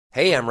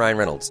Hey, I'm Ryan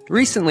Reynolds.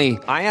 Recently,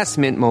 I asked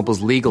Mint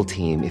Mobile's legal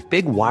team if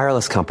big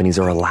wireless companies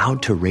are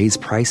allowed to raise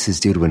prices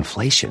due to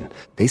inflation.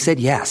 They said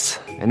yes.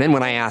 And then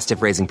when I asked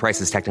if raising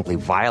prices technically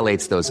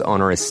violates those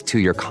onerous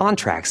two-year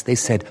contracts, they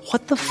said,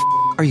 "What the f***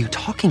 are you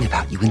talking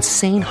about, you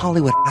insane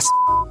Hollywood ass?"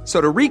 So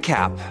to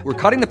recap, we're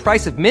cutting the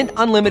price of Mint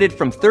Unlimited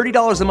from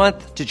 $30 a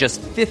month to just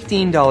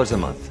 $15 a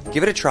month.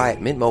 Give it a try at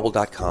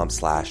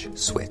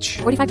mintmobile.com/switch.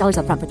 $45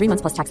 up front for 3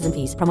 months plus taxes and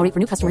fees. Promo rate for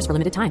new customers for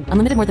limited time.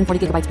 Unlimited more than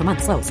 40 gigabytes per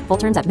month. Slows full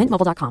terms at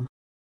mintmobile.com.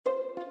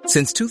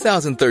 Since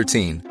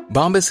 2013,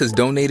 Bombas has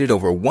donated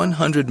over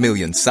 100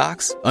 million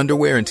socks,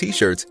 underwear, and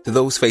T-shirts to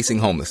those facing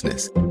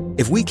homelessness.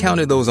 If we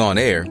counted those on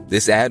air,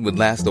 this ad would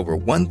last over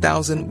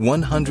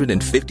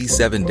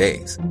 1,157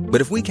 days.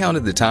 But if we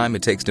counted the time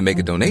it takes to make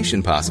a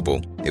donation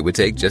possible, it would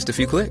take just a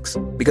few clicks.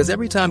 Because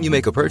every time you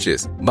make a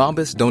purchase,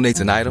 Bombas donates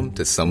an item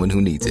to someone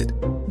who needs it.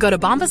 Go to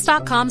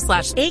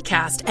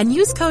bombas.com/ACAST and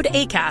use code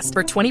ACAST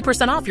for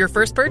 20% off your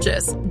first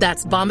purchase.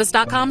 That's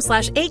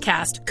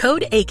bombas.com/ACAST,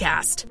 code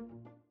ACAST.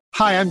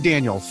 Hi, I'm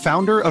Daniel,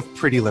 founder of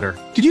Pretty Litter.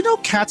 Did you know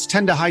cats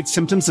tend to hide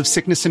symptoms of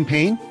sickness and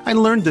pain? I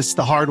learned this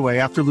the hard way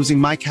after losing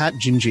my cat,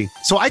 Gingy.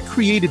 So I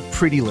created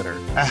Pretty Litter,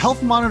 a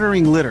health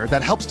monitoring litter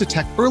that helps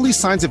detect early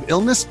signs of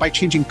illness by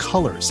changing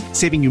colors,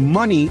 saving you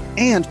money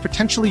and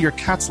potentially your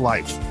cat's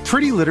life.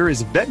 Pretty Litter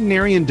is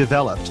veterinarian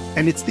developed,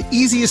 and it's the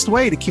easiest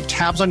way to keep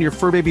tabs on your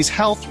fur baby's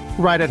health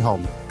right at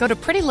home. Go to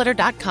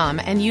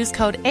prettylitter.com and use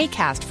code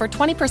ACAST for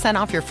 20%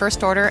 off your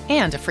first order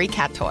and a free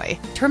cat toy.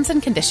 Terms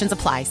and conditions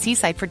apply. See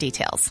site for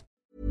details.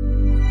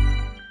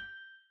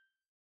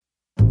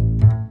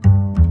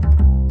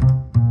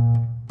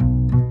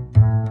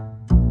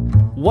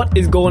 What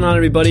is going on,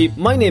 everybody?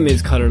 My name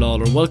is Conor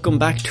Lawler. Welcome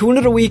back to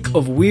another week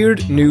of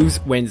Weird News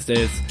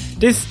Wednesdays.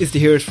 This is the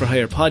Heroes for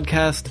Hire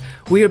podcast.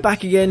 We are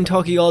back again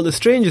talking all the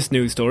strangest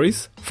news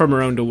stories from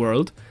around the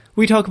world.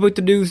 We talk about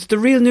the news the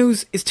real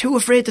news is too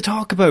afraid to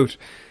talk about.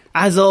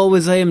 As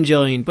always, I am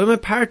joined by my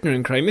partner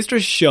in crime, Mr.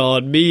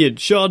 Sean Mead.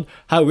 Sean,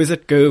 how is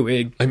it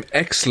going? I'm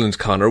excellent,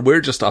 Connor. We're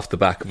just off the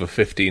back of a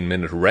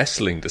 15-minute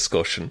wrestling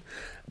discussion.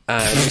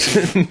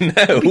 And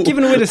now... You're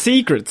giving away the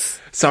secrets.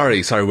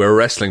 Sorry, we're a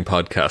wrestling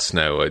podcast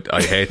now.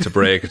 I hate to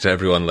break it to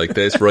everyone like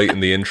this right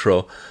in the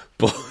intro,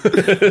 but...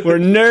 We're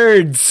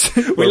nerds.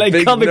 We like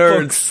big comic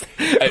nerds. books.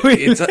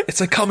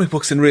 It's like comic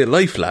books in real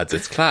life, lads.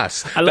 It's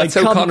class. That's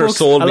how Connor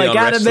sold me like on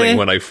anime. wrestling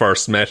when I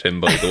first met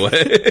him, by the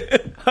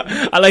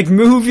way. I like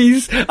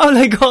movies. I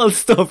like all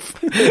stuff.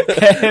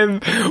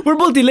 We're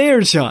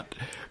multi-layered, Sean.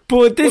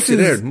 But this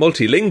is...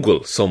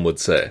 multilingual, some would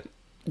say.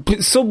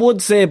 Some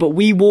would say, but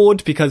we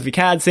won't because we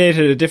can't say it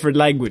in a different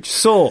language.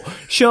 So,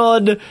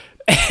 Sean,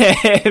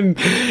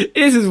 this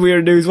is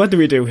weird news. What do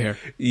we do here?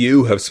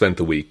 You have spent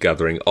the week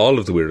gathering all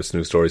of the weirdest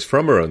news stories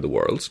from around the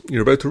world.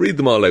 You're about to read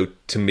them all out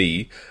to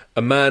me,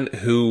 a man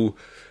who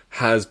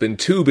has been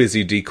too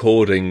busy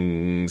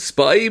decoding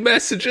spy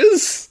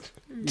messages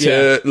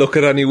to look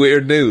at any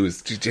weird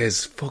news.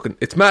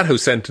 It's mad how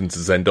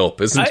sentences end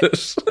up, isn't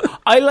it?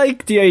 I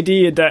like the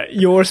idea that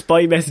your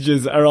spy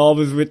messages are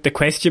always with the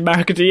question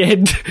mark at the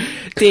end.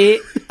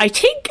 I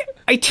think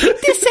they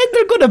said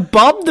they're going to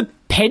bomb the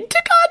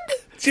Pentagon?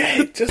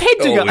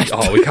 Pentagon.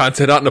 We can't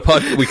say that in the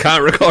pod. We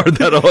can't record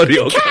that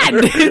audio. We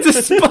can.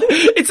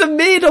 It's a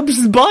made-up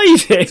spy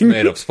thing. It's a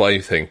made-up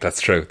spy thing.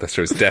 That's true.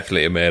 It's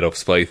definitely a made-up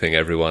spy thing.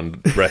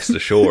 Everyone rest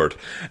assured.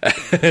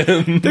 They're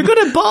going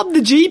to bomb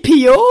the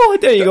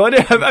GPO. There you go.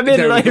 I made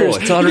it Irish.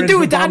 It's already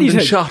been bombed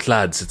and shot,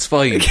 lads. It's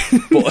fine.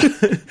 But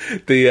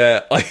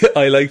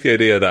I like the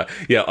idea that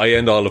I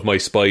end all of my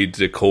spy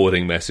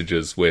decoding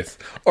messages with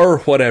or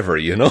whatever,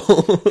 you know,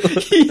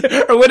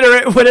 or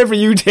whatever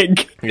you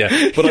think.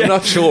 Yeah, but I'm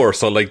not sure,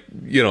 so look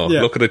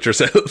at it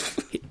yourself.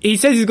 He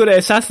says he's going to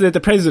assassinate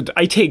the president.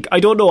 I think. I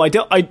don't know.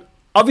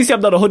 Obviously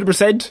I'm not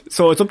 100%,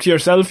 so it's up to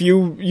yourself.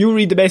 You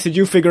read the message,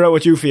 you figure out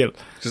what you feel.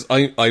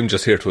 I'm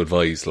just here to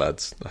advise,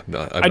 lads. I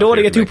don't want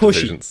to get too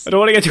pushy. Decisions. I don't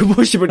want to get too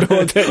pushy, but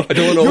no, I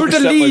don't want to you're the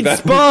lead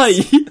spy.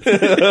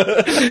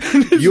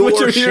 You're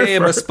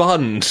Seamus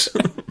Bond.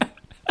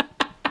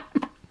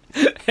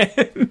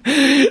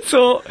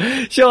 So,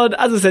 Sean,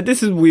 as I said,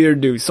 this is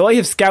weird news. So I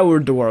have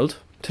scoured the world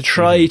to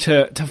try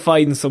to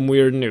find some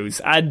weird news.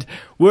 And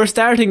we're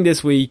starting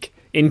this week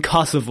in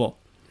Kosovo.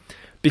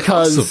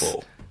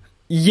 Kosovo?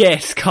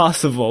 Yes,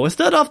 Kosovo. It's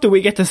not often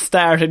we get to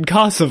start in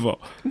Kosovo.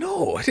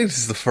 No, I think this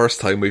is the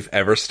first time we've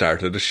ever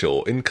started a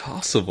show in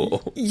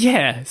Kosovo.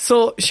 Yeah,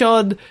 so,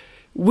 Sean,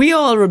 we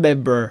all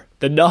remember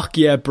the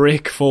Nokia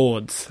brick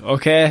phones,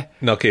 okay?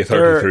 Nokia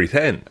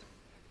 3310.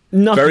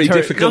 Very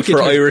difficult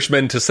for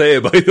Irishmen to say,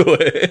 by the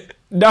way.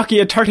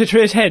 Nokia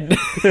 3310.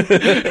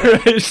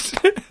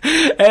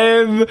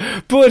 Right.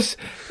 But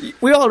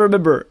we all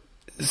remember,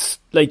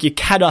 like, you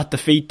cannot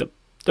defeat them.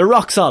 They're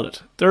rock solid.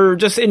 They're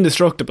just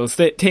indestructible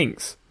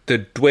things. The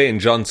Dwayne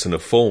Johnson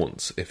of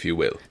phones, if you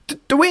will.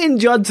 Dwayne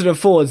Johnson of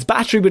phones.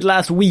 Battery would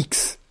last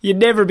weeks. You'd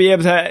never be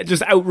able to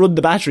just outrun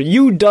the battery.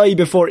 You'd die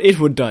before it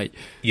would die.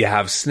 You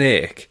have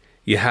Snake.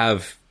 You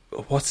have...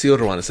 What's the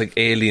other one? It's like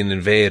Alien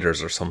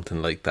Invaders or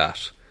something like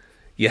that.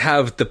 You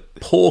have the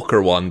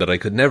poker one that I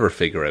could never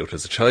figure out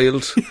as a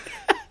child.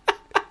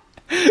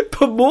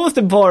 But most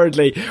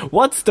importantly,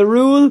 what's the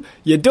rule?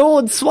 You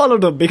don't swallow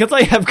them, because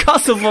I have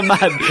Kosovo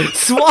man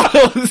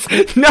swallows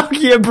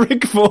Nokia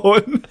brick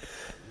phone.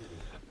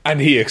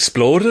 And he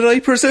exploded, I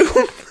presume?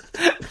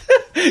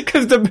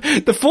 Because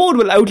the phone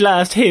will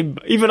outlast him,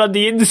 even on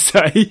the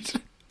inside.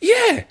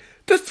 Yeah,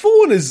 the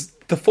phone is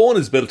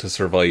built to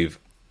survive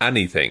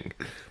anything.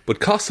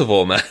 But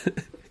Kosovo man,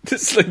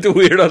 it's like the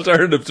weird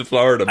alternative to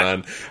Florida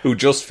man, who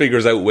just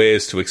figures out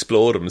ways to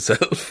explode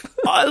himself.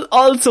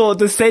 Also,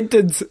 the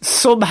sentence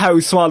 "somehow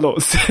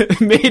swallows"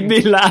 made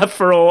me laugh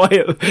for a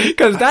while,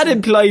 because that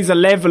implies a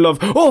level of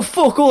 "oh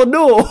fuck, oh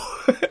no."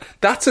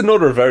 That's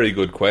another very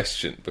good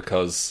question,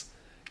 because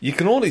you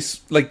can only,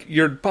 like,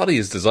 your body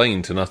is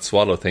designed to not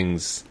swallow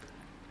things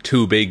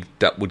too big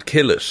that would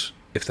kill it,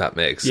 if that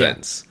makes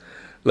sense.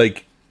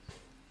 Like,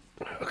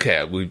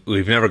 okay,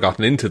 we've never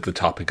gotten into the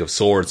topic of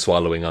sword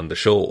swallowing on the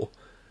show,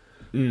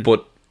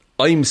 but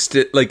I'm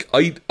still, like,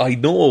 I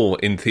know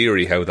in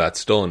theory how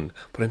that's done,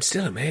 but I'm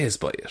still amazed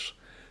by it,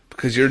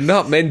 because you're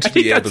not meant to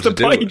be able to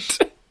do it.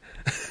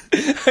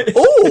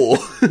 Oh!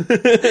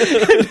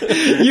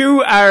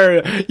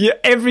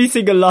 Every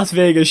single Las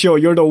Vegas show,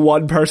 you're the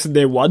one person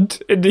they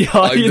want in the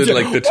audience. I'm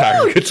like the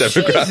target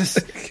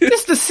demographic. This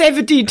is the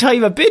 17th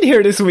time I've been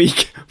here this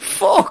week.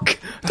 Fuck!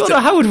 Don't know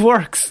how it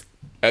works.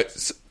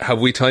 Have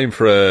we time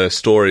for a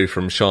story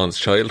from Sean's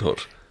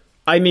childhood?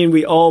 I mean,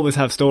 we always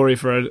have story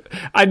for it.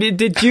 I mean,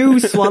 did you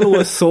swallow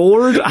a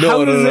sword?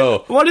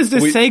 No. What is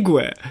this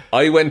segue?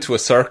 I went to a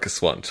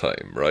circus one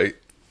time, right?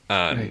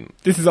 And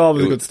this is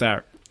always a good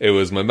start. It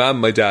was my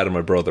mum, my dad and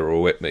my brother were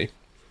with me.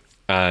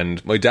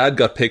 And my dad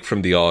got picked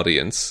from the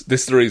audience.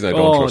 This is the reason I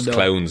don't trust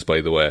clowns,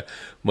 by the way.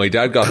 My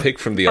dad got picked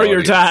from the or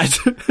audience.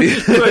 Or your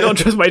dad. I don't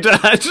trust my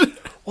dad.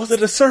 Was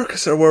it a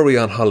circus or were we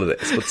on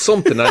holidays? But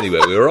something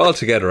anyway. We were all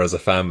together as a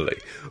family.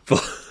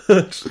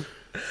 But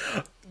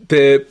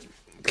the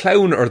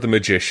clown or the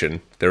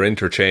magician, they're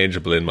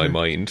interchangeable in my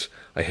mind.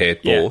 I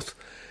hate both.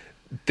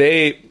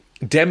 They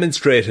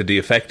demonstrated the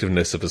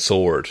effectiveness of a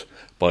sword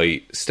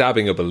by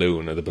stabbing a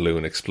balloon, and the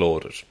balloon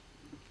exploded.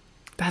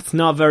 That's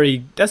not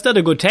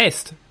a good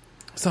test.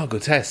 It's not a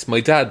good test. My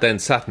dad then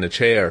sat in a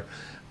chair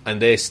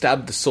and they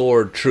stabbed the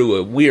sword through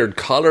a weird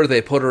collar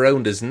they put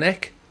around his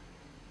neck.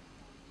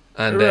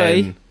 And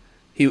then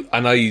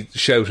I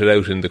shouted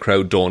out in the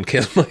crowd, "Don't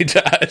kill my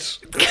dad."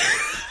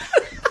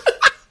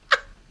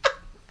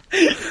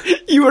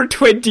 You were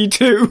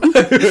 22.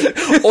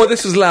 Oh,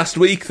 this was last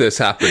week this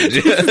happened.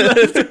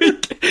 Last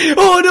week.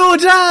 Oh no,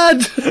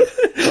 Dad!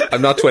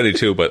 I'm not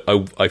 22, but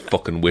I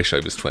fucking wish I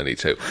was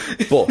 22.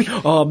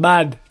 But oh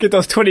man, get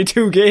those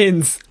 22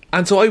 gains.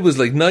 And so I was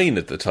like 9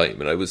 at the time,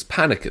 and I was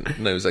panicking,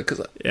 and I was like,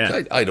 because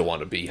I don't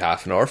want to be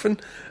half an orphan.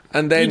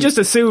 And then you just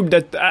assumed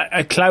that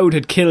a clown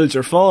had killed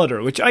your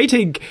father, which I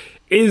think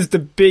is the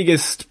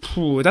biggest.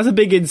 That's a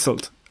big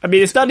insult. I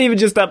mean, it's not even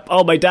just that,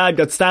 oh, my dad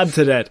got stabbed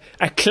to death.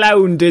 A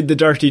clown did the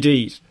dirty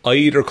deed. I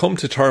either come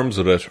to terms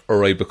with it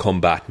or I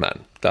become Batman.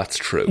 That's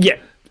true. Yeah.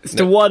 It's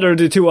the one or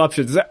the two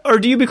options. Or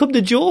do you become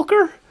the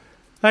Joker?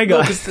 Hang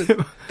on.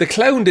 The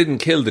clown didn't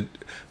kill the...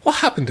 What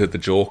happened to the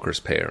Joker's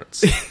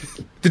parents?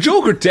 The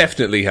Joker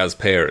definitely has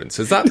parents.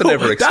 Has that been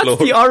ever explored?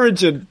 That's the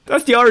origin.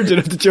 That's the origin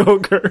of the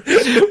Joker.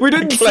 We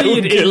didn't see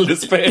it. Killed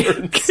his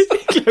parents.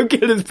 Clown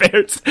killed his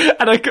parents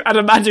at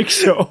a magic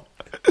show.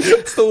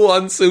 It's the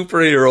one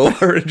superhero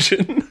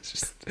origin.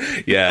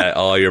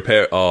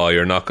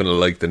 You're not going to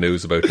like the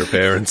news about your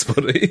parents,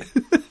 buddy.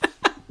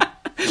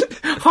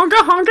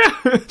 Honka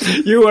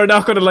honka. You are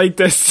not going to like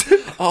this.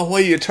 Oh, why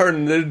are you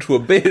turning it into a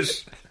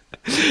bit?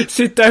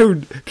 Sit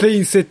down.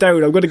 Please sit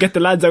down. I'm going to get the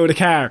lads out of the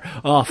car.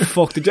 Oh,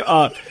 fuck.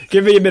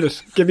 Give me a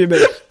minute. Give me a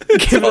minute.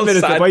 Give me a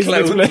minute. Sad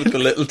clowns with the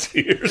little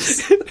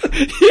tears.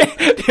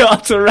 Yeah, they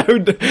all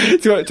surround.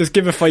 Just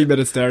give it 5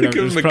 minutes there. Now.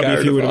 There's probably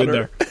a few of them in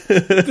there.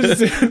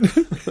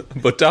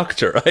 But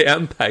doctor, I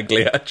am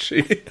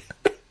Pagliacci.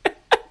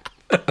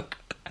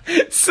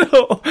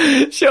 So,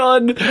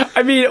 Sean,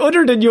 I mean,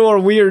 other than your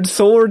weird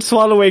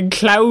sword-swallowing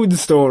clown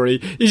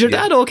story, is your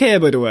dad okay,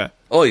 by the way?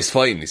 Oh, he's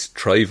fine. He's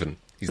thriving.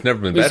 He's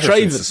never been better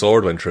since the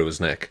sword went through his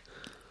neck.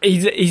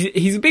 He's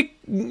a bit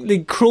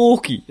like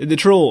croaky in the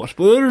throat,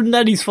 but other than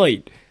that, he's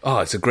fine. Oh,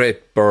 it's a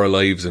great Burr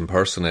Lives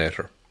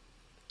impersonator.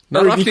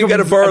 Not often you get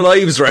a Burr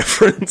Lives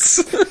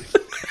reference.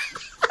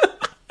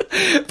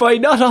 By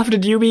not often,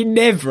 do you mean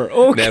never?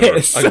 Okay, never.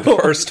 I'm the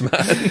first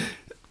man.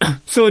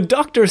 So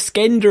Dr.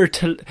 Skender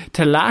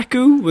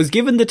Talaku was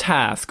given the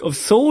task of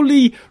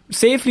safely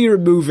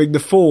removing the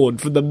phone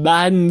from the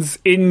man's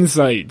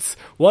insides.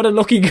 What a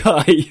lucky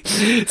guy.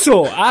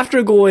 So, after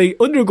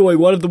undergoing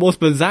one of the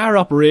most bizarre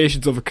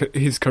operations of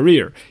his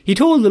career, he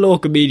told the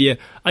local media,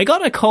 "I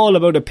got a call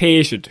about a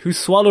patient who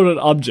swallowed an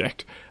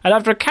object, and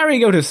after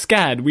carrying out a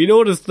scan, we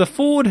noticed the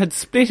phone had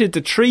split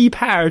into 3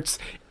 parts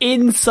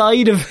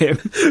inside of him."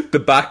 The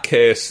back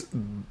case,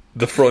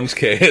 the front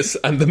case,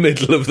 and the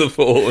middle of the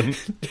phone.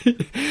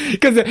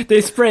 Because they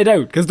spread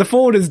out, because the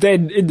phone is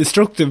then in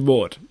destructive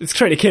mode. It's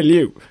trying to kill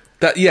you.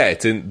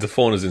 The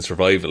phone is in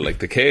survival. Like,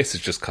 the case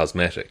is just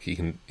cosmetic.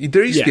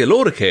 There used to be a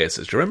load of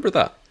cases. Do you remember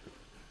that?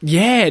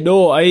 Yeah,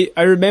 no, I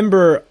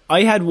remember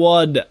I had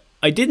one.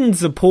 I didn't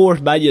support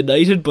Man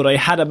United, but I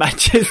had a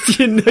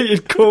Manchester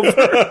United cover.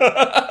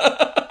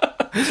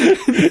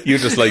 You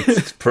just like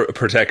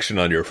protection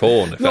on your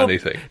phone, if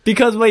anything.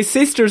 Because my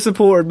sister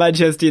supported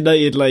Manchester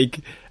United, like,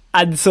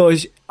 and so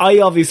I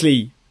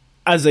obviously,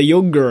 as a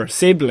younger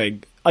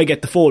sibling, I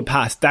get the phone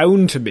passed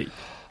down to me.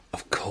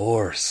 Of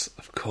course.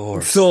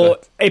 So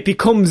it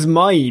becomes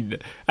mine,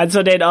 and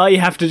so then I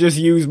have to just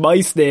use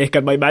my snake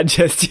and my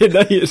Manchester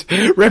United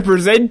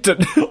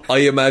representing. I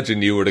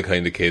imagine you were the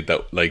kind of kid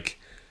that, like,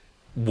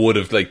 would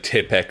have, like,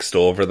 Tipp-X'd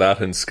over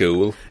that in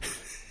school.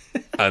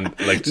 And,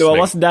 like, no, I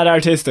wasn't that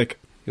artistic.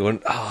 You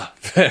went,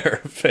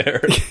 fair.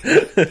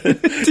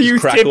 To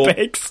use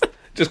Tipp-X.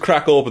 Just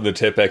crack open the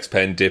Tipp-X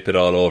pen, dip it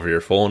all over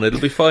your phone, it'll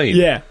be fine.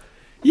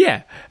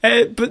 Yeah,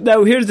 but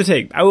now here's the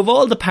thing. Out of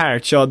all the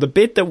parts, Sean, the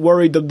bit that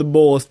worried them the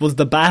most was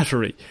the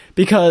battery.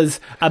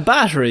 Because a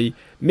battery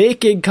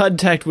making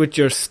contact with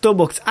your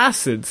stomach's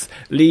acids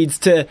leads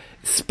to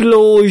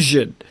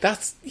explosion.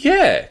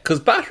 Because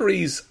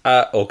batteries...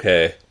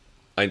 Okay,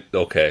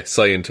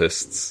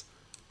 scientists,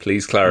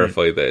 please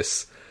clarify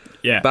this.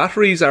 Yeah.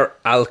 Batteries are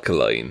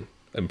alkaline,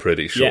 I'm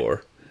pretty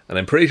sure. Yeah. And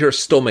I'm pretty sure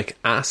stomach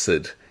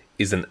acid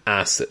is an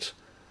acid.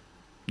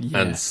 Yeah.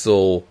 And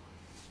so,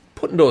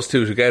 putting those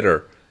two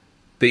together,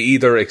 they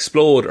either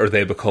explode or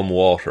they become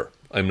water.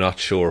 I'm not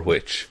sure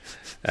which.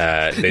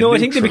 I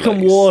think they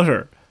become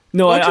water.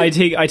 No, I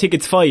think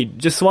it's fine.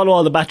 Just swallow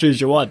all the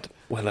batteries you want.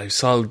 Well, I've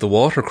solved the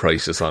water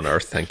crisis on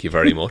Earth, thank you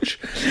very much.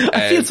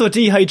 I feel so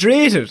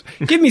dehydrated.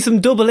 Give me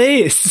some double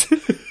A's.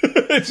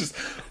 Just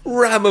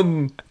ram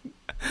them,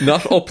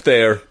 not up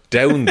there,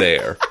 down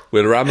there.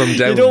 We'll ram them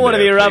down. You don't want to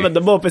be ramming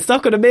them up. It's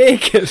not going to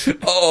make it.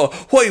 Oh,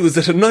 why was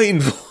it a 9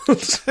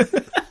 volt?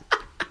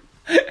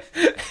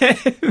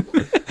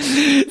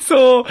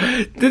 So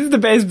this is the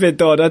best bit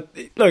though, that,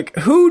 look,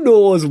 who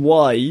knows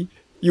why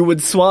you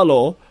would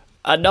swallow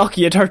a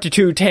Nokia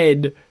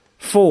 3210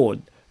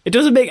 phone? It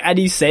doesn't make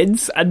any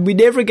sense, and we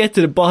never get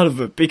to the bottom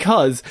of it,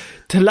 because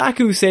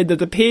Talaku said that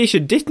the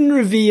patient didn't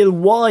reveal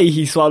why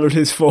he swallowed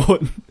his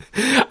phone,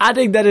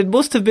 adding that it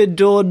must have been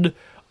done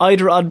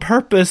either on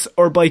purpose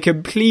or by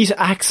complete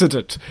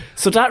accident.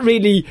 So that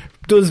really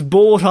does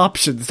both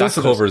options. That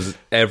covers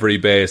every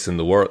base in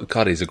the world.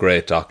 God, he's a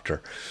great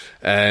doctor.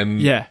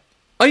 Yeah.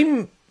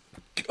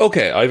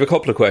 Okay, I have a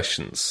couple of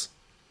questions.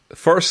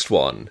 First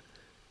one,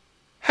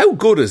 how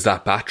good is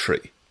that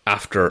battery?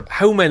 After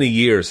how many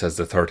years has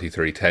the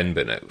 3310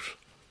 been out?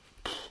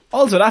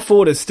 Also, that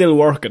phone is still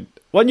working.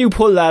 When you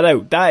pull that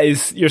out,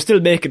 you're still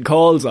making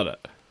calls on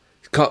it.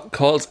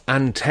 Calls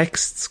and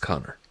texts,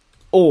 Connor.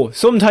 Oh,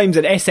 sometimes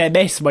an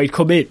SMS might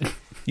come in.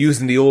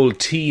 Using the old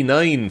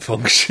T9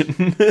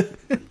 function.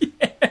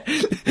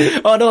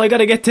 Yeah. Oh no, I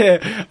gotta get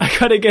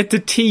to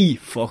T.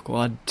 Fuck,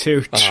 1,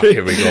 2, 3.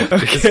 Here we go.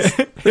 Okay.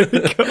 Here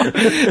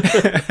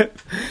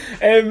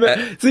we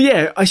go. So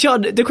yeah,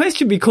 Sean, the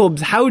question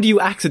becomes, how do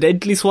you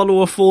accidentally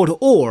swallow a phone?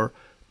 Or,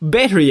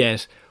 better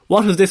yet,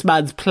 what was this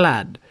man's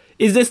plan?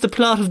 Is this the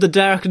plot of The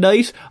Dark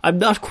Knight? I'm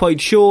not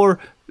quite sure.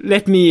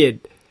 Let me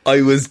in.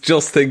 I was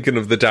just thinking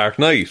of The Dark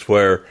Knight,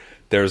 where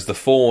there's the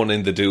phone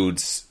in the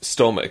dude's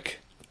stomach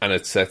and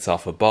it sets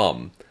off a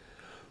bomb.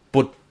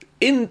 But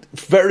in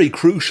very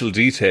crucial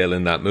detail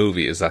in that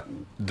movie is that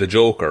the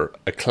Joker,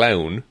 a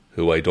clown,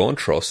 who I don't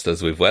trust,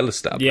 as we've well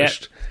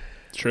established,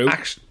 true,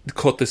 actually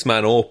cut this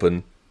man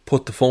open,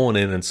 put the phone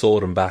in and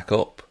sewed him back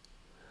up.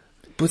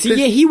 But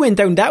see, he went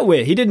down that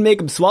way. He didn't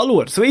make him swallow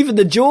it. So even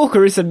the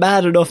Joker isn't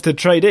mad enough to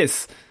try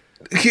this.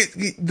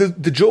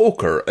 The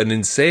Joker, an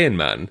insane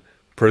man,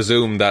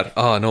 presumed that,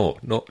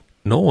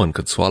 no one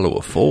could swallow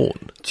a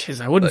phone. Jeez,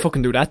 I wouldn't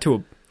fucking do that to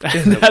him.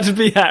 That'd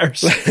be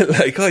harsh.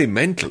 Like, I'm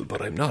mental,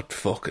 but I'm not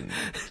fucking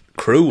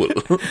cruel.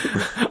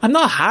 I'm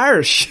not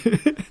harsh.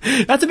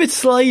 That's a bit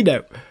sly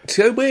now.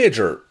 See, I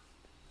wager,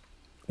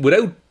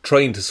 without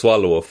trying to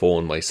swallow a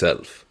phone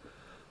myself,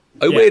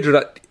 I wager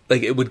that,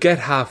 like, it would get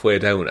halfway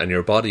down and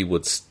your body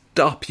would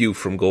stop you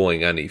from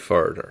going any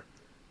further.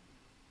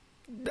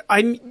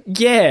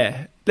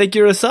 Like,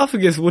 your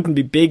esophagus wouldn't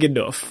be big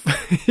enough,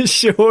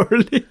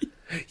 surely.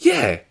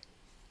 Yeah.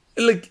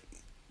 Like,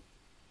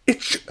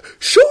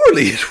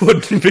 surely it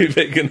wouldn't be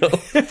big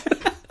enough.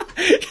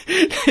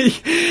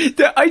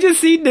 I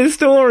just seen this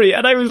story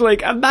and I was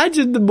like,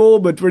 imagine the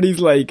moment where he's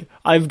like,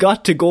 I've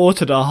got to go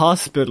to the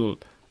hospital,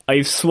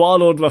 I've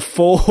swallowed my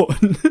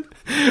phone.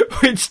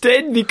 Which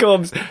then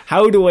becomes,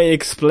 how do I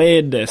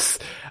explain this?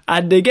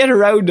 And they get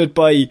around it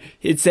by,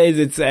 it says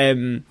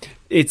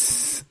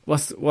it's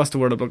what's the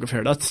word I'm looking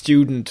for? Not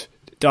student,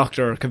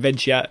 doctor,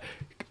 convention.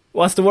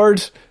 What's the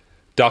word?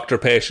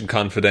 Doctor-patient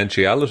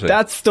confidentiality.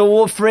 That's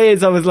the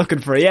phrase I was looking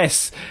for,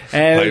 yes.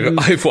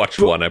 I've watched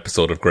one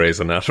episode of Grey's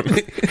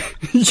Anatomy.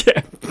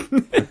 Yeah.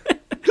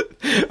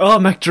 Oh,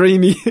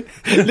 McDreamy,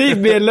 leave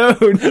me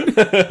alone.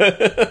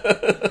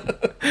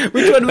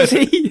 Which one was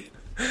he?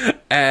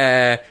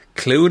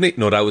 Clooney?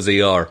 No, that was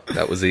ER.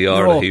 That was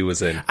ER that he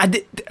was in.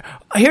 And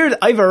I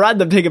have a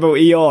random thing about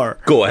ER.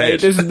 Go ahead.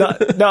 This is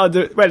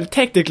not, well,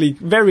 technically,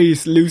 very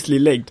loosely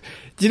linked.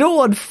 Do you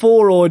know on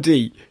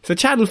 4OD, so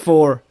Channel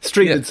 4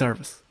 streaming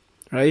service,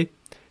 right?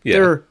 Yeah.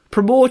 They're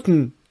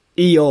promoting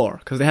ER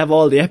because they have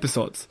all the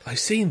episodes. I've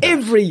seen that.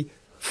 Every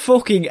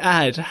fucking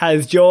ad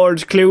has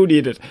George Clooney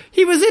in it.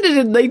 He was in it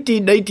in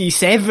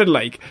 1997,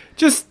 like,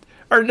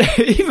 or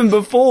even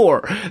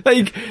before,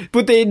 like,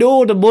 but they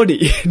know the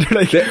money.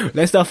 They're like,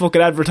 let's not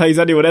fucking advertise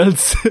anyone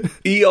else.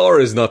 ER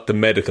is not the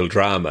medical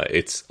drama.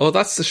 It's,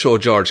 that's the show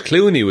George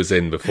Clooney was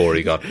in before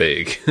he got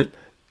big.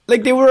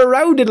 Like, they were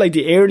around in, like,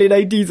 the early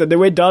 90s and they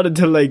went on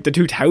until, like, the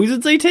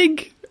 2000s, I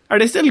think. Are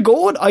they still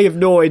going? I have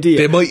no idea.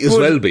 They might as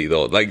well be,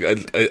 though. Like, I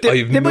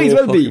have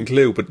no fucking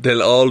clue, but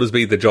they'll always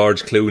be the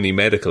George Clooney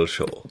medical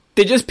show.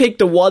 They just picked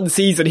the one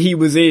season he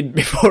was in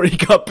before he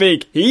got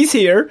big. He's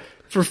here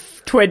for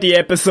 20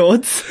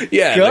 episodes.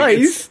 Yeah,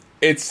 guys.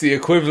 Like it's the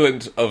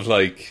equivalent of,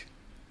 like,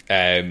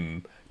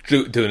 doing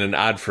an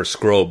ad for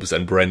Scrubs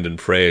and Brendan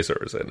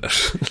Fraser's in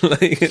it.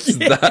 Like, it's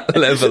that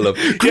level of...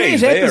 Great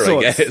he's there,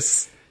 episodes. I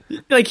guess.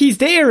 Like, he's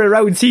there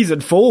around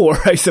season 4,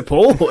 I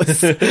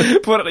suppose.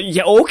 But,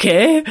 yeah,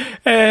 okay.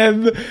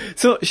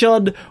 So,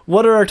 Sean,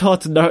 what are our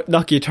thoughts on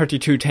Nokia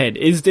 3210?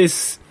 Is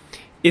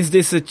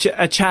this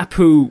a chap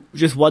who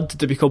just wanted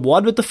to become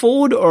one with the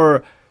phone,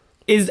 or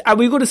are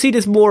we going to see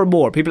this more and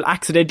more? People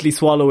accidentally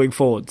swallowing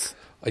phones?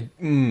 I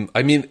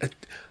mean,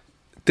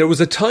 there was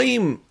a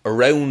time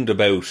around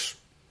about,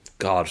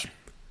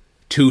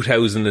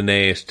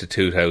 2008 to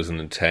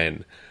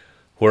 2010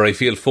 where I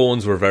feel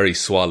phones were very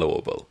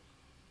swallowable.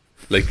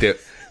 Like,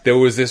 there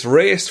was this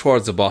race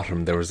towards the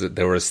bottom. They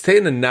were as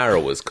thin and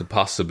narrow as could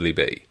possibly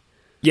be.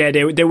 Yeah,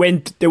 they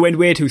went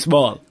way too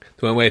small.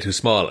 They went way too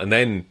small, and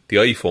then the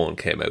iPhone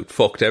came out,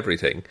 fucked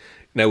everything.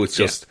 Now it's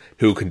just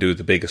who can do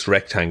the biggest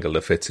rectangle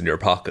that fits in your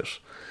pocket.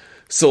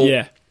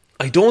 So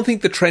I don't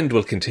think the trend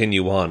will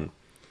continue on,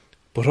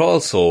 but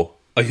also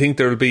I think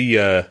there'll be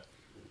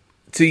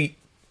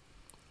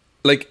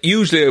like,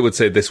 usually I would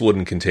say this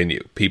wouldn't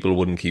continue. People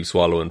wouldn't keep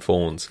swallowing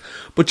phones.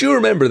 But do you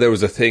remember there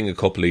was a thing a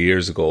couple of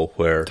years ago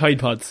where... Tide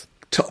Pods.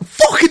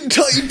 Fucking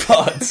Tide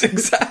Pods,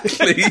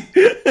 exactly.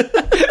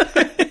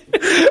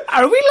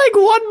 Are we like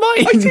one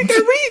mind? I think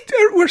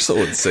we're so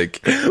in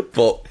sync.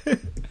 But,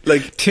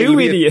 like... Two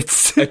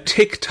idiots. A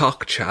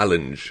TikTok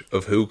challenge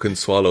of who can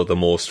swallow the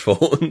most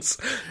phones.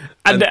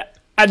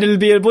 And it'll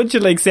be a bunch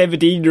of, like,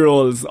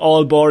 17-year-olds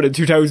all born in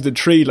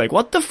 2003, like,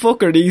 what the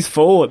fuck are these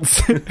phones?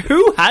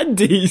 Who had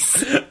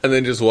these? And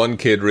then just one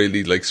kid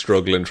really, like,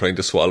 struggling trying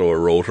to swallow a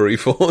rotary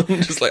phone.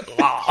 Just like,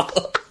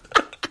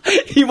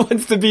 He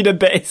wants to be the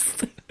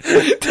best.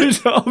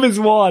 There's always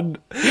one.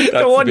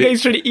 The one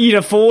guy's trying to eat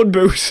a phone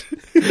boot.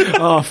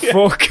 Oh,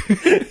 fuck.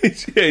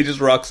 Yeah, he just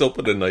rocks up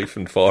with a knife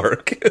and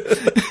fork.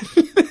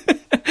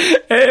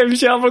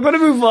 Sean, we're going to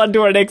move on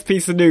to our next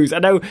piece of news.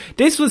 And now,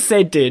 this was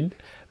sent in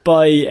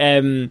by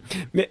a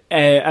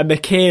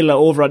Michaela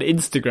over on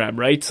Instagram,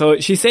 right? So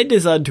she sent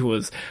this on to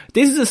us.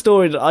 This is a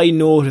story that I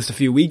noticed a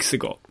few weeks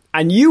ago,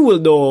 and you will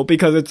know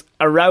because it's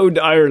around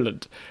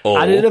Ireland,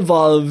 and it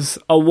involves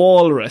a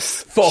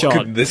walrus. Fucking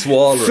Sean. This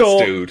walrus,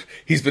 dude.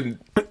 He's been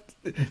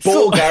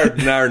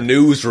bogarting our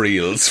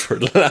newsreels for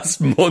the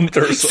last month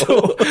or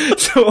so.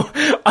 So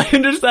I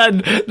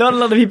understand not a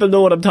lot of people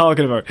know what I'm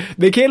talking about.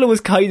 Michaela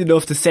was kind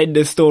enough to send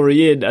this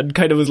story in and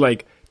kind of was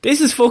like, this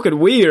is fucking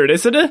weird,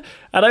 isn't it?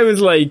 And I was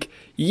like,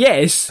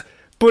 yes,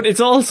 but it's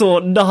also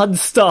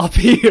non-stop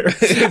here.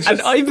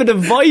 And I've been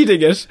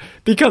avoiding it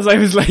because I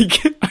was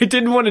like, I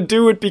didn't want to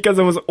do it because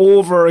I was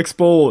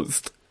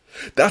overexposed.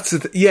 That's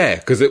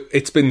because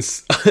it's been...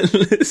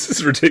 This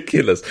is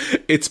ridiculous.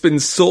 It's been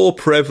so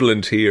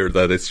prevalent here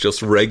that it's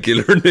just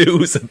regular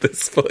news at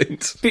this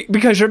point.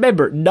 Because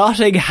remember,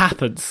 nothing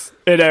happens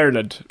in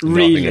Ireland,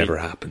 really. Nothing ever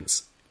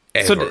happens.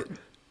 Ever. So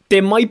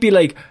they might be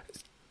like...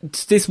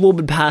 This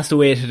woman passed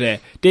away today.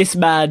 This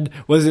man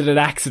was in an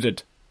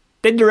accident.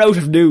 Then they're out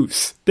of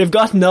news. They've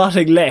got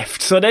nothing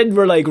left. So then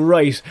we're like,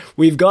 right,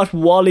 we've got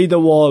Wally the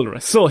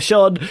Walrus. So,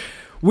 Sean,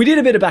 we did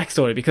a bit of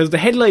backstory because the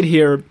headline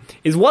here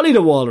is Wally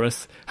the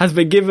Walrus has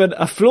been given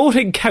a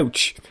floating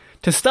couch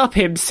to stop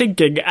him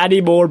sinking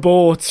any more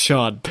boats,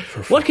 Sean.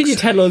 What can you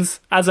tell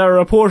us as our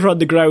reporter on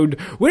the ground?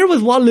 Where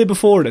was Wally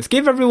before this?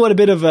 Give everyone a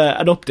bit of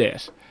an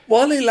update.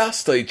 Wally,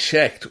 last I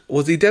checked,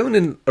 was he down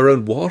in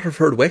around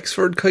Waterford,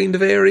 Wexford kind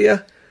of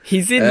area?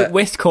 He's in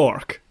West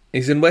Cork.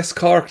 He's in West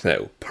Cork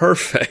now.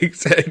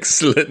 Perfect.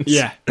 Excellent.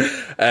 Yeah.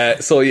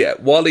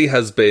 Wally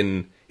has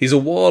been... He's a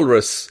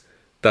walrus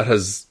that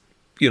has,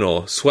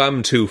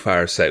 swam too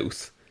far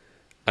south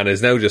and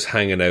is now just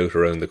hanging out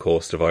around the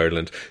coast of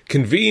Ireland.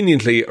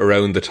 Conveniently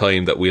around the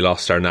time that we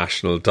lost our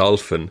national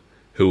dolphin,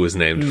 who was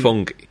named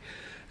Fungi.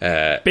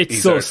 Bit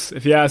sus,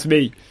 if you ask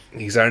me.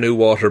 He's our new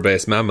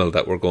water-based mammal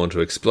that we're going to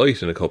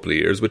exploit in a couple of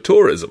years with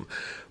tourism.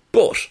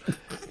 But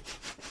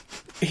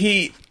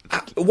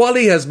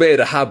Wally has made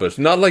a habit,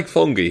 not like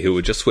Fungi, who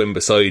would just swim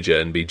beside you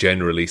and be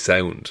generally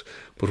sound,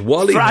 But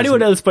Wally... For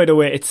anyone else, by the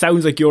way, it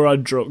sounds like you're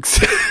on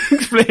drugs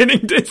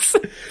explaining this.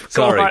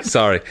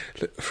 Sorry.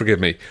 Forgive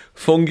me.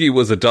 Fungi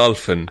was a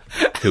dolphin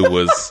who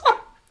was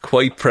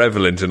quite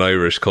prevalent in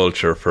Irish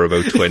culture for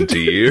about 20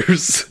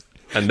 years.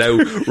 And now,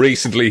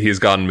 recently, he's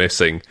gone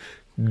missing.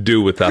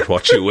 Do with that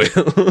what you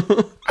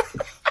will.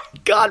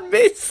 Gone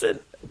missing.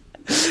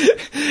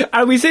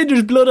 Are we saying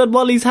there's blood on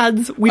Wally's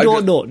hands? We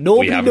don't know.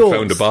 Nobody knows. We haven't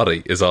found a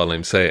body, is all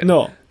I'm saying.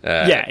 No.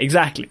 Yeah,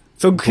 exactly.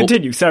 So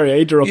continue. Sorry, I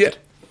interrupted. Yeah,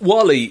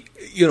 Wally,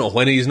 you know,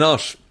 when he's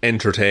not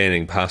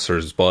entertaining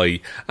passers-by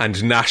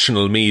and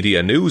national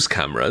media news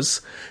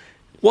cameras,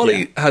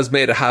 Wally has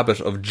made a habit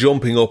of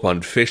jumping up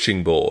on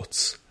fishing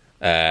boats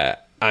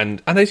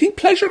and I think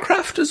pleasure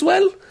craft as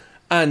well,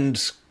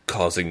 and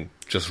causing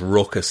just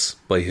ruckus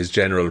by his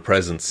general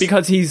presence.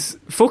 Because he's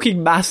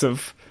fucking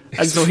massive.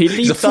 And so he leaps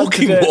he's a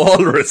fucking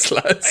walrus,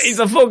 lads. He's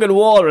a fucking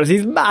walrus.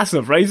 He's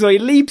massive, right? So he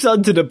leaps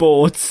onto the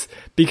boats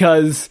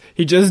because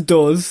he just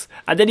does,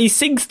 and then he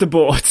sinks the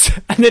boats,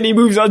 and then he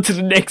moves on to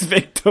the next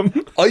victim.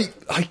 I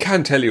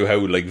can't tell you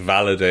how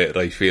validated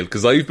I feel,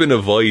 because I've been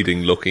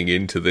avoiding looking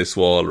into this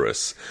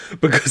walrus,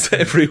 because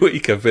every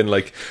week I've been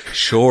like,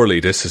 surely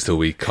this is the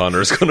week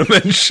Connor's going to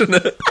mention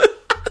it.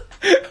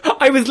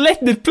 I was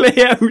letting it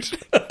play out.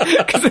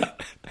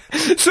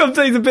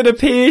 Sometimes a bit of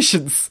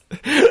patience,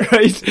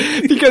 right?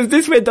 Because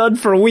this went on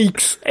for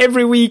weeks.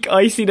 Every week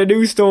I seen a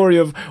new story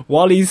of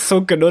Wally's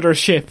sunk another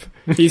ship.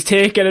 He's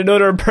taken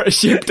another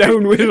ship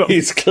down with him.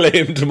 He's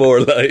claimed more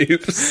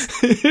lives.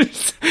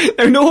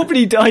 Now,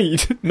 nobody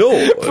died.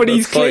 No, but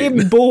he's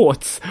claimed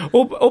boats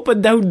up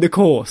and down the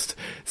coast.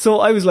 So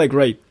I was like,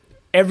 right,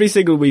 every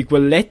single week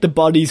we'll let the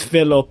bodies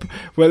fill up.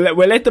 We'll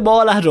let them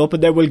all add up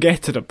and then we'll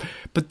get to them.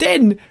 But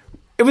then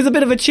it was a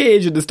bit of a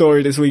change in the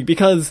story this week,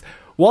 because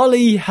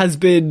Wally has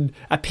been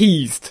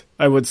appeased,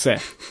 I would say.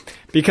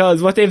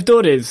 Because what they've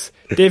done is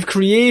they've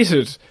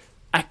created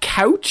a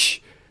couch,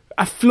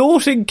 a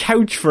floating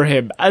couch for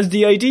him, as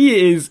the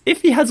idea is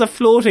if he has a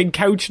floating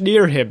couch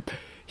near him,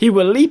 he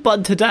will leap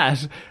onto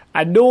that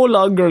and no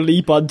longer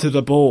leap onto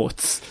the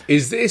boats.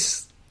 Is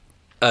this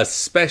a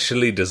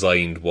specially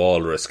designed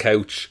walrus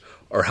couch,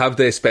 or have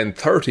they spent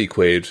 30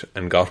 quid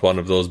and got one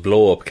of those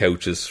blow-up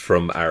couches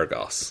from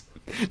Argos?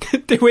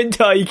 They went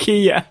to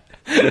IKEA.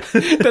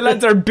 The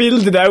lads are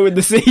building out in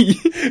the sea.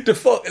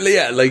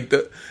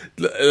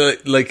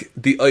 Like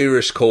the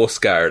Irish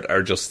Coast Guard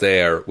are just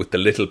there with the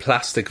little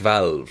plastic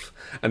valve,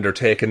 and they're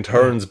taking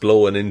turns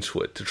blowing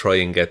into it to try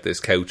and get this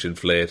couch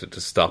inflated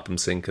to stop them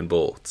sinking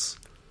boats.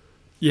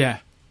 Yeah,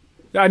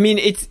 I mean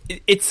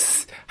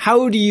it's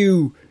how do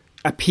you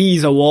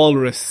appease a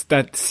walrus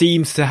that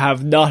seems to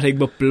have nothing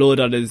but blood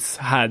on his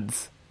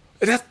hands?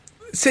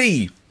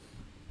 See,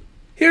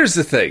 here's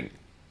the thing.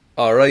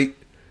 All right.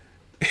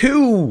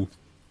 Who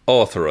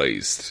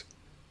authorised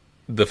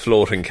the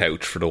floating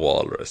couch for the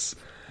walrus?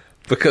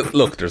 Because,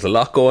 look, there's a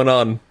lot going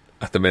on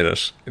at the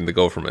minute in the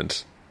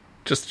government.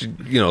 Just,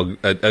 you know,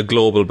 a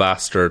global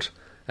bastard.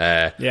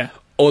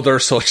 Other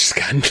such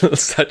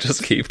scandals that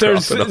just keep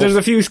dropping up. There's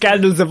a few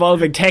scandals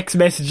involving text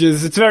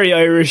messages. It's very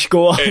Irish.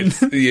 Go on.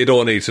 You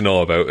don't need to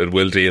know about it.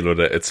 We'll deal with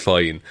it. It's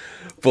fine.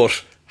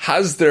 But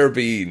has there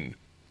been...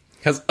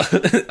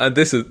 and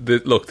this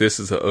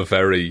is a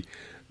very...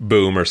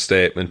 boomer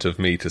statement of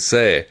me to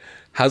say,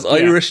 has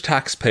Irish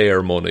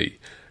taxpayer money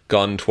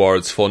gone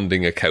towards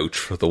funding a couch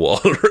for the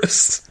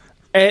walrus?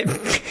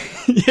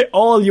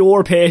 All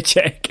your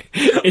paycheck.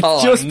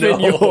 It's just been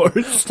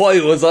yours.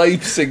 Why was I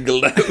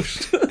singled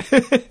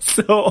out?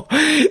 So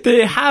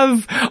they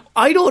have,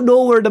 I don't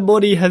know where the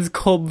money has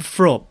come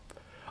from.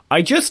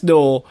 I just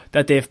know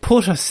that they've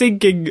put a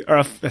sinking,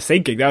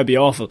 that would be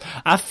awful,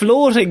 a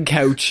floating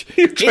couch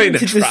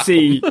into the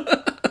sea.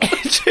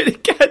 Trying to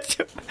catch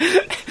him.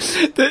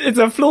 It's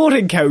a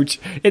floating couch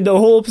in the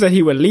hopes that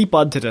he will leap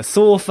onto the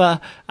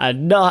sofa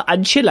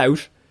and chill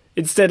out,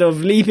 instead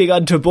of leaping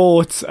onto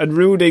boats and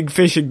ruining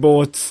fishing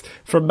boats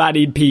for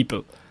married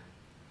people.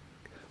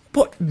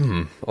 But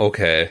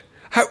okay.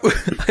 I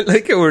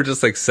like how we're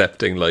just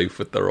accepting life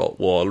with the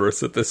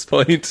walrus at this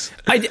point.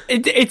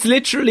 It's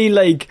literally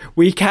like,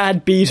 we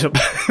can't beat him.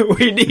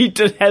 We need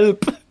to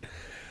help.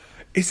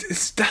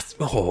 Is that?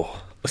 Oh,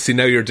 see,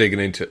 now you're digging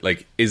into it.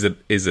 Like, is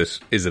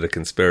it a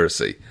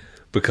conspiracy?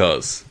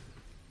 Because,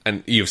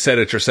 and you've said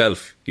it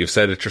yourself. You've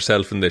said it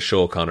yourself in this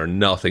show, Connor.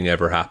 Nothing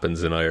ever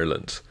happens in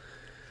Ireland.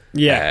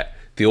 Yeah.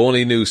 The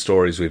only news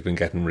stories we've been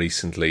getting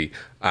recently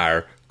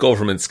are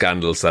government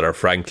scandals that are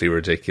frankly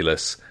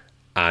ridiculous,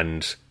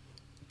 and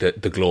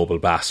the global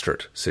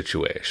bastard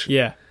situation.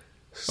 Yeah.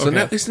 So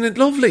now, isn't it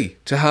lovely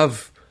to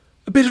have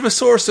a bit of a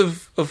source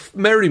of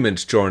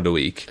merriment during the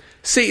week,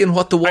 seeing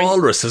what the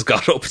walrus has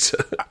got up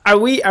to? Are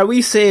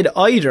we saying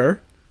either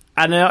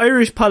an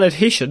Irish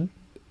politician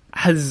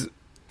has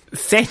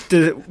set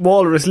the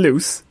walrus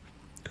loose,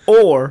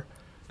 or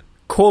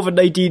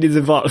COVID-19 is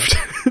involved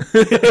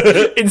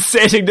in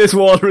setting this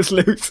walrus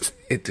loose?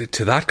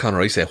 To that,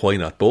 Connor, I say, why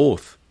not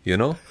both? You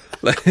know?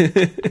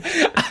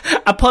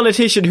 A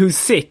politician who's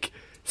sick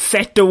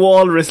set the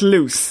walrus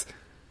loose.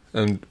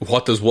 And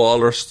what does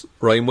walrus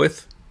rhyme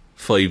with?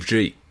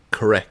 5G.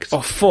 correct.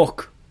 Oh,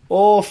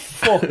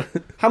 fuck.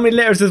 How many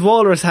letters does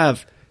walrus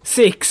have?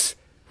 6.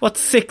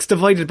 What's 6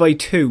 divided by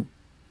 2?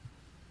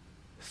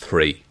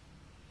 3.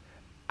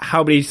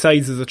 How many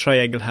sides does a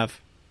triangle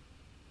have?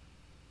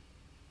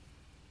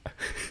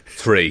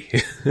 3. I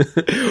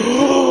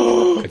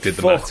did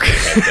the maths.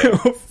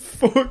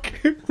 Fuck.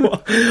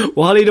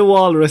 Wally the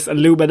Walrus,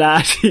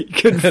 Illuminati,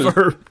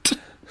 confirmed.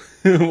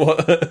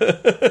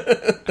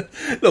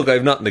 Look,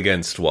 I've nothing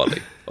against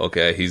Wally.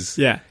 Okay, he's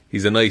a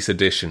nice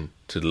addition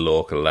to the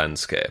local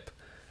landscape.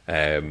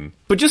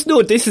 But just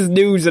know this is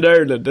news in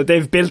Ireland that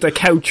they've built a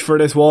couch for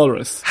this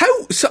walrus.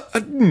 How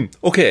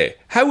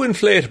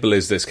inflatable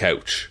is this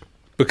couch?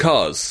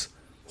 Because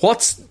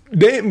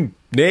name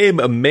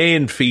a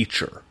main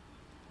feature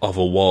of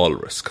a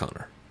walrus,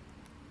 Connor.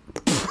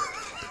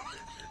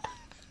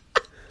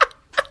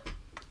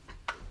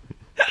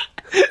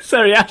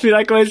 Sorry, ask me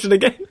that question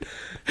again.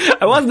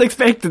 I wasn't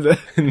expecting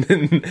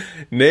it.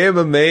 Name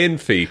a main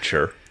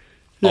feature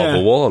of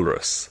a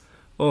walrus.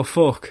 Oh,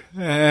 fuck.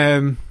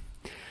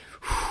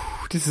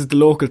 This is the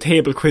local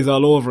table quiz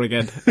all over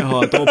again.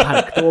 Oh, don't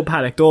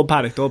panic. I'll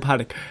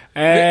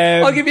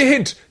give you a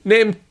hint.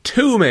 Name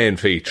 2 main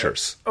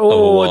features of a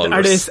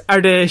walrus.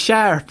 Are they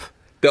sharp?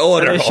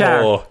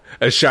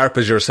 As sharp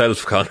as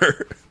yourself,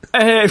 Connor.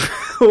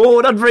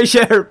 Not very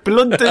sharp.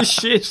 Blunt as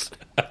shit.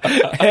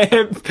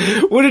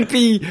 Would it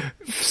be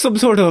some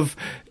sort of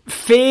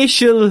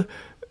facial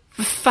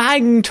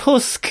fang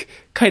tusk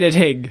kind of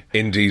thing?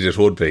 Indeed it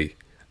would be.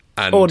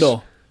 And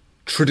no.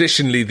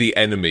 Traditionally the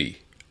enemy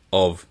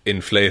of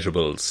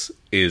inflatables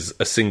is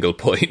a single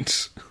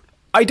point.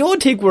 I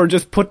don't think we're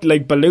just putting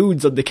like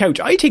balloons on the couch.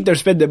 I think they're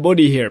spending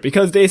money here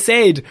because they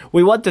said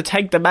we want to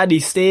thank the many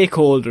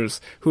stakeholders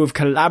who have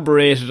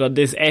collaborated on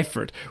this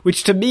effort,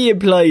 which to me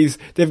implies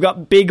they've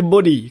got big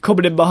money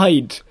coming in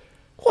behind.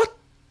 What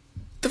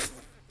the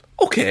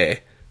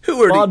okay,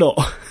 who are Bono?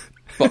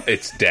 But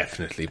it's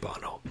definitely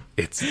Bono.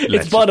 It's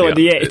Bono on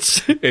the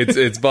Edge.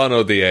 It's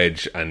Bono the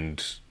Edge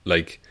and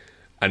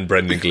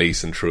Brendan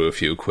Gleeson threw a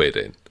few quid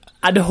in.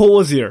 And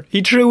Hosier,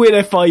 he threw in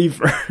a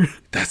 $5.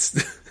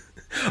 That's.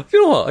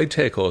 You know what? I'd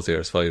take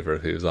Hosier's $5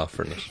 if he was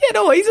offering it. Yeah,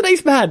 no, he's a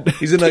nice man.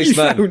 He's a nice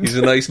man. He's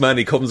a nice man.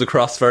 He comes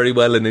across very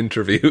well in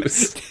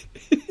interviews.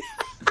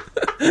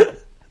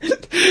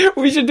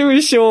 We should do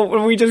a show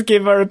where we just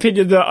give our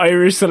opinions on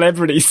Irish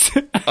celebrities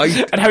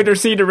and how they're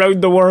seen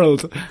around the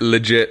world.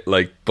 Legit,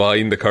 like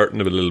behind the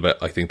curtain a little bit.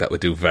 I think that would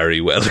do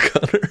very well,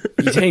 Connor.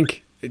 You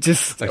think? I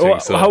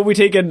think so. How are we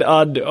taking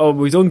on?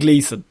 We've done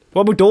Gleeson.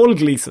 What about Donald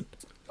Gleeson?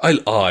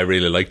 I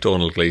really like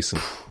Donald Gleeson.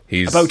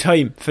 He's About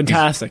Time,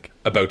 fantastic.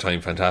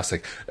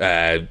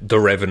 The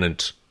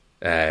Revenant.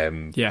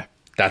 Yeah.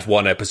 That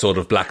one episode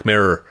of Black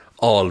Mirror.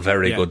 All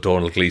very good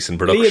Donald Gleeson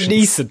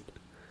productions.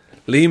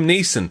 Liam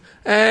Neeson.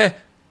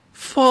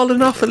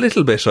 Fallen off a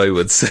little bit, I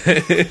would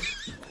say.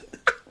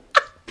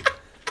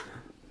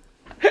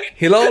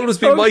 He'll always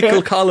be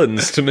Michael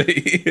Collins to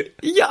me.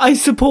 Yeah, I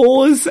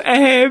suppose.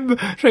 Trying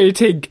to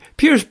think.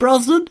 Pierce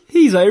Brosnan,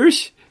 he's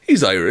Irish.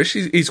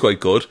 He's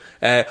quite good.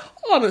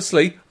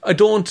 Honestly,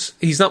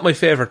 he's not my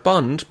favourite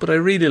Bond, but I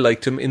really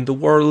liked him in The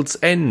World's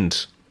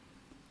End.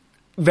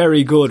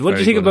 Very good. What do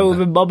you think about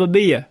him in Mamma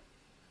Mia?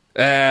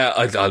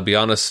 I'll be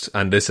honest,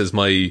 and this is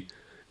my...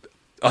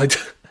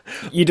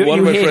 You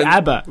hate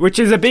ABBA, which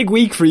is a big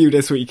week for you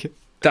this week.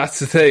 That's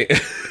the thing.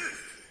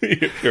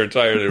 You're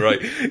entirely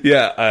right.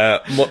 Yeah,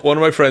 one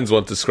of my friends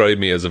once described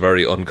me as a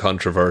very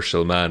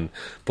uncontroversial man,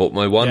 but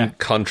my one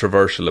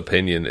controversial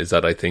opinion is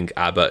that I think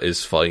ABBA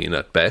is fine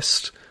at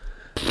best,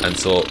 and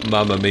so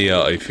Mamma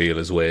Mia I feel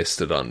is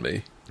wasted on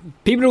me.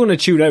 People are going to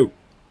tune out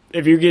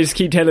if you just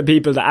keep telling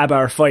people that ABBA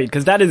are fine,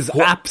 because that is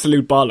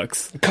absolute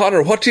bollocks.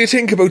 Connor, what do you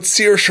think about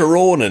Saoirse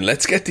Ronan?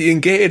 Let's get the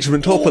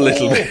engagement up a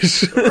little bit.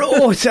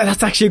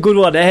 That's actually a good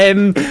one.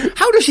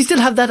 How does she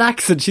still have that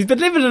accent? She's been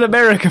living in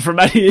America for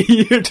many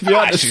years, to be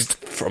honest. She's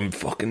from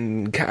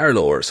fucking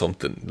Carlow or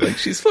something. Like,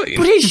 she's fine.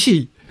 But is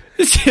she?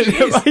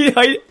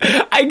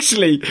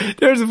 Actually,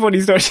 there's a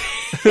funny story.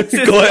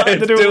 Go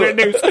ahead, do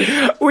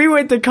it. We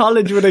went to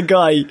college with a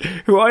guy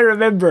who I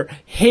remember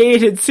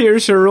hated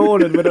Saoirse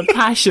Ronan with a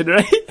passion,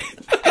 right?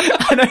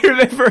 And I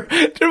remember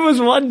there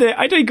was one day,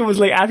 I think it was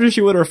like after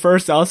she won her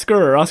first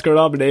Oscar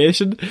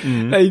nomination,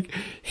 like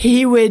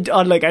he went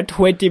on like a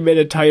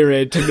 20-minute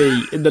tirade to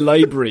me in the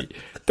library.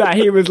 That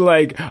he was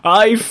like,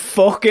 I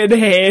fucking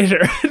hate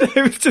her. And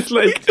I was just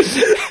like...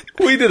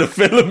 We did a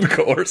film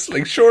course.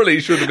 Like, surely you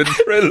should have been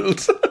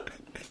thrilled.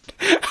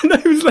 And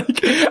I was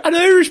like, an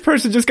Irish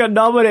person just got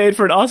nominated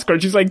for an Oscar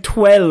and she's like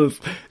 12.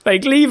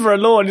 Like, leave her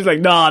alone. He's like,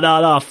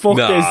 nah, fuck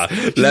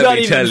this. She's not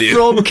even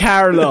from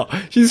Carlow.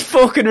 She's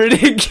fucking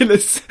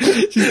ridiculous.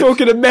 She's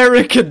fucking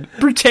American,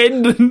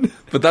 pretending.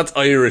 But that's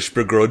Irish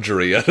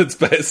begrudgery at its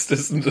best,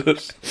 isn't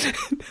it?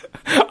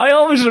 I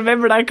always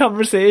remember that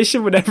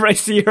conversation whenever I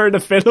see her in a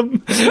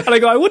film. And I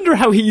go, I wonder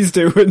how he's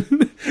doing.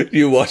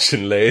 You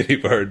watching Lady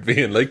Bird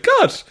being like,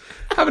 God,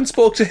 haven't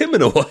spoke to him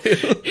in a while.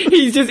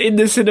 He's just in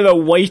the cinema,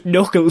 white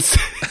knuckles,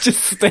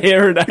 just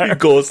staring at her. He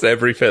goes to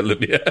every film,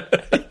 yeah.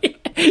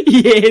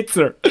 He hates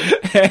her.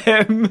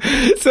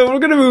 So we're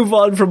going to move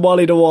on from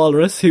Wally the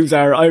Walrus, who's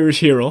our Irish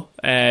hero.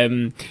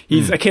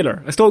 He's a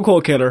killer, a stone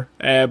cold killer.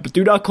 But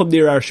do not come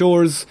near our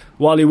shores.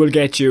 Wally will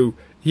get you.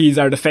 He's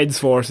our defence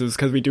forces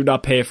because we do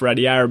not pay for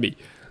any army.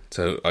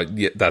 So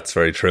yeah, that's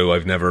very true.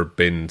 I've never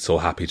been so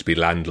happy to be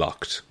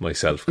landlocked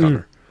myself,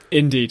 Connor.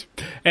 Indeed.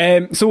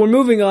 So we're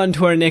moving on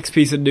to our next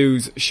piece of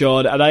news,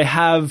 Sean, and I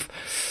have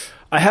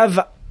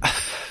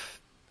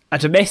a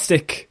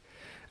domestic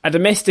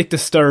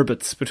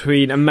disturbance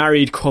between a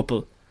married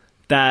couple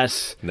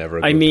that never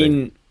a good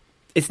thing.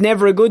 It's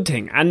never a good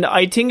thing, and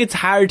I think it's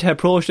hard to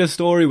approach this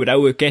story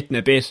without it getting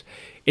a bit.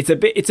 It's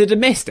a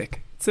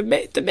domestic. It's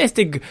a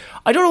domestic.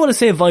 I don't want to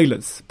say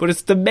violence, but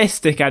it's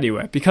domestic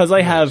anyway. Because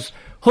I have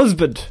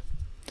husband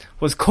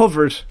was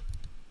covered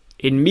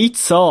in meat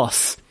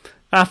sauce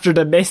after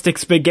domestic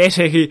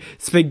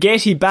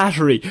spaghetti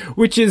battery,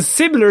 which is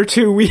similar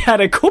to we had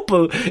a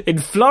couple in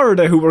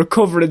Florida who were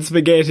covered in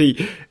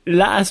spaghetti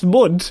last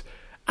month,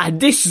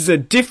 and this is a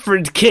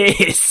different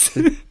case.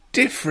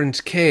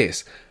 Different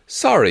case.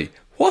 Sorry,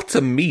 what's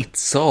a meat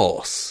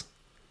sauce?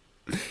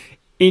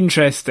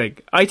 Interesting.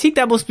 I think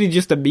that must be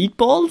just the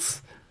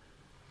meatballs.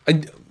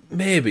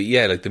 Maybe,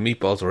 yeah, like the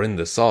meatballs are in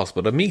the sauce,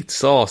 but a meat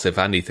sauce, if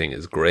anything,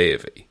 is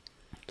gravy.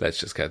 Let's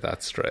just get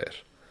that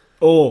straight.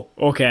 Oh,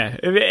 okay.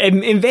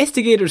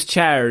 Investigators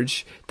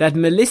charge that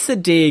Melissa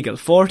Daigle,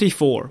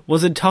 44,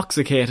 was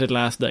intoxicated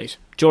last night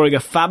during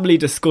a family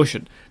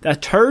discussion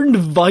that turned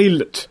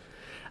violent.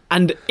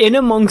 And in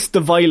amongst the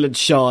violence,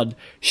 Sean,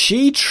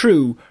 she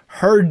threw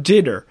her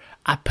dinner,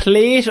 a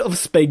plate of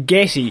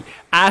spaghetti,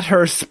 at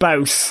her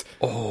spouse.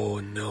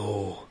 Oh,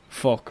 no.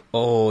 Fuck.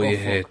 Oh, you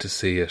hate to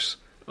see it.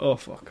 Oh,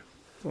 fuck.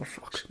 Oh,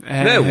 fuck.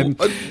 Now,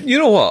 you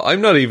know what?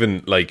 I'm not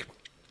even, like...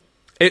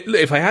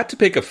 if I had to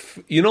pick a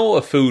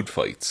food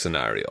fight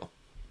scenario.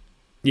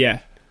 Yeah.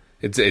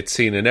 It's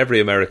seen in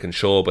every American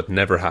show, but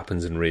never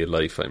happens in real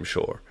life, I'm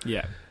sure.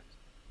 Yeah.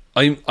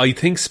 I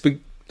think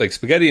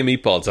spaghetti and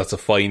meatballs, that's a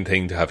fine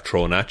thing to have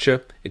thrown at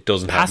you. It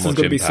doesn't have much impact.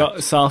 Going to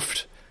be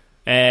soft.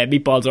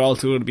 Meatballs are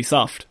also going to be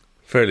soft.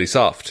 Fairly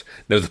soft.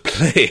 Now the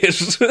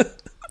plate...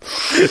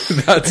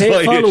 That's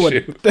my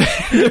issue.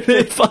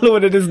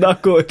 Following it is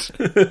not good.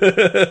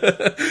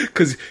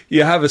 Because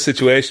you have a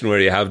situation where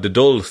you have the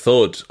dull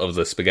thud of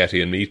the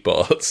spaghetti and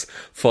meatballs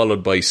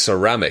followed by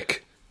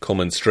ceramic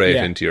coming straight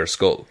into your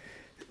skull.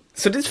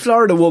 So this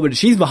Florida woman,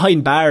 she's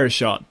behind bars,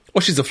 Sean.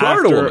 Oh, she's a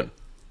Florida woman?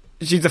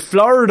 She's a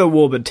Florida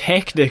woman,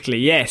 technically,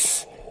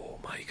 yes. Oh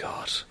my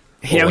God.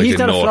 I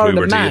didn't know what we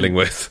were dealing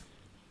with.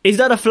 He's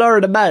not a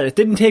Florida man. It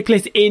didn't take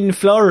place in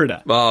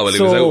Florida. Oh, well,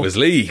 he was out of his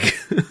league.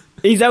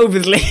 He's out of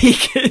his league.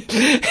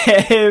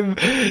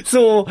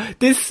 So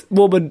this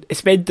woman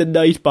spent the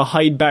night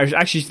behind bars.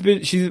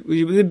 Actually, she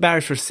was in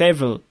bars for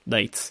several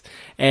nights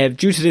due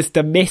to this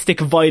domestic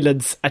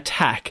violence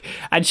attack.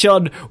 And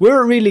Sean,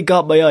 where it really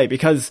got my eye,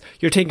 because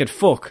you're thinking,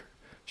 fuck,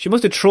 she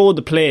must have thrown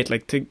the plate,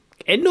 like, to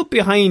end up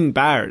behind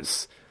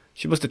bars.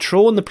 She must have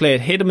thrown the plate,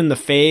 hit him in the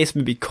face,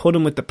 maybe cut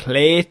him with the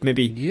plate,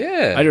 maybe,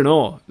 yeah, I don't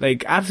know,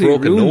 like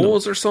absolutely broken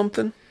nose or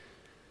something.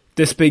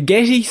 The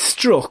spaghetti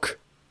struck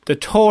the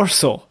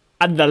torso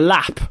and the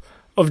lap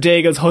of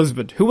Daigle's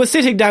husband, who was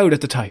sitting down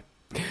at the time.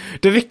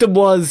 The victim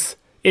was,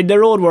 in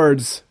their own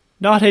words,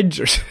 not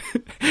injured,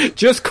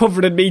 just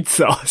covered in meat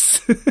sauce.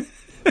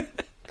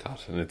 God,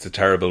 and it's a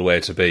terrible way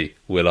to be.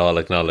 We'll all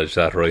acknowledge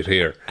that right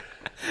here.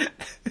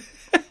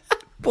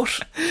 But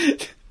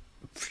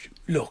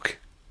look,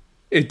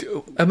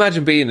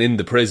 imagine being in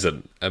the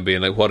prison and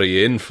being like, what are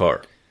you in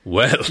for?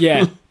 Well,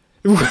 yeah.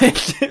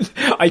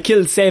 I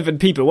killed 7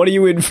 people. What are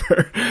you in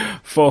for?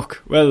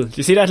 Fuck. Well, do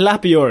you see that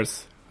lap of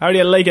yours? How do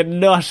you like it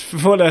not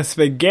full of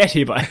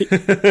spaghetti, boy?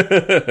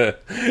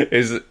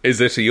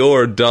 Is it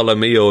your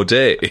Dolomio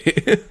day?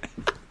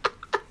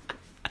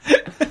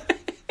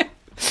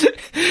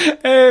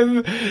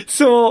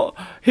 So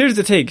here's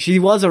the thing. She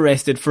was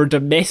arrested for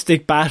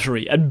domestic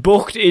battery and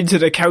booked into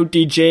the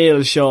county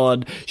jail,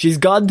 Sean. She's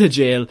gone to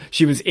jail.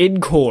 She was in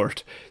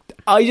court.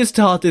 I just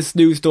thought this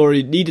news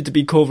story needed to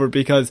be covered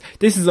because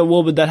this is a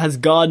woman that has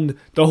gone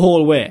the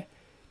whole way.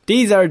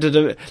 These are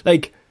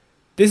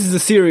this is a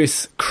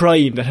serious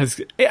crime that has...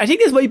 I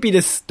think this might be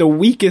the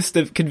weakest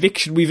of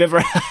conviction we've ever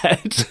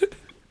had.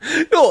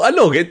 No,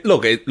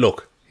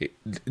 look,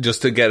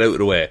 just to get out of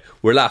the way,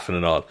 we're laughing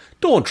and all.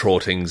 Don't throw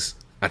things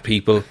at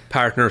people,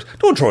 partners.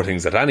 Don't throw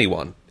things at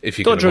anyone if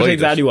you can avoid it. Don't throw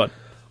things at anyone.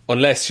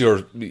 Unless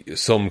you're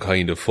some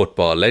kind of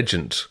football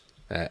legend.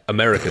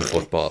 American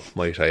football,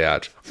 might I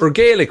add. Or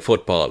Gaelic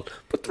football.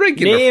 But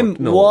regular Name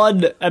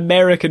one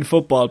American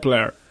football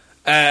player.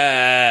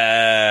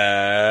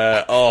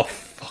 Oh,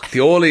 fuck.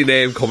 The only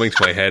name coming to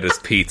my head is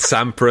Pete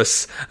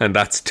Sampras, and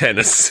that's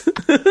tennis.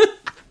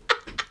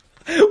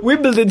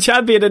 Wimbledon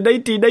champion in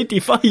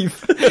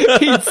 1995.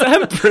 Pete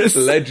Sampras.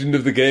 Legend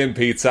of the game,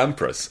 Pete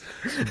Sampras.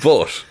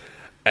 But,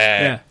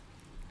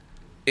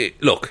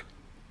 look,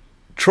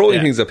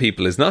 throwing things at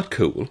people is not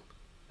cool.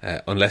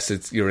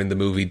 Unless you're in the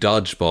movie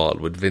Dodgeball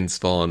with Vince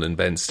Vaughn and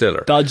Ben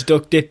Stiller. Dodge,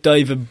 duck, dip,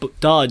 dive and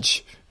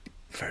dodge.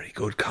 Very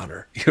good,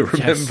 Connor. You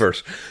remembered.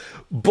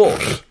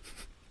 But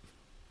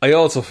I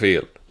also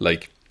feel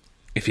like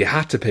if you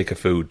had to pick a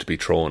food to be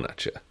thrown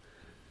at you,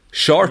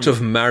 short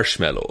of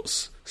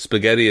marshmallows,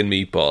 spaghetti and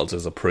meatballs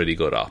is a pretty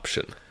good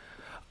option.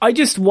 I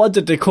just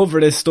wanted to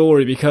cover this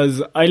story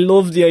because I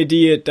love the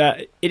idea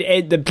that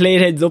the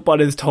plate ends up on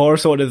his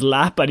torso and his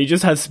lap and he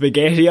just has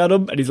spaghetti on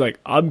him and he's like,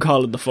 I'm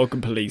calling the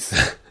fucking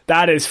police.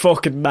 That is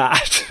fucking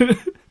mad.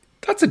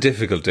 That's a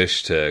difficult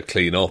dish to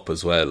clean up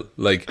as well.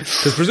 Like,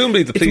 because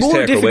presumably the police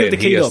take it away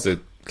and he has to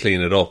clean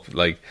it up.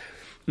 Like,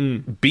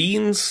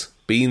 beans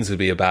would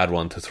be a bad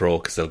one to throw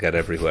because they'll get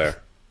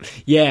everywhere.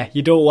 Yeah,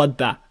 you don't want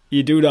that.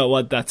 You do not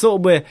want that. So,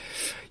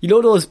 you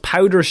know those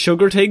powder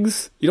sugar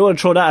things? You don't want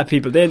to throw that at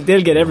people.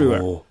 They'll get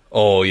everywhere.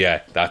 Oh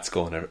yeah, that's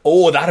going everywhere.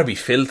 Oh, that'd be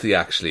filthy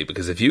actually,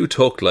 because if you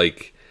took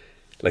like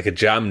a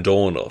jam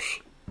donut,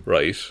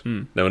 right?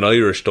 Now an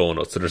Irish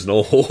donut, so there's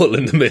no hole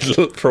in the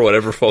middle for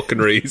whatever fucking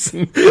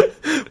reason,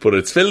 but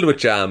it's filled with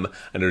jam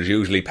and there's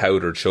usually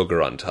powdered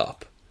sugar on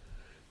top.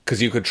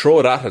 Because you could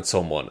throw that at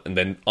someone and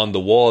then on the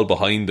wall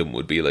behind them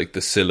would be like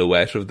the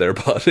silhouette of their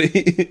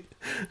body.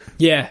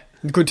 Yeah,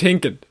 good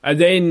thinking. And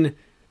then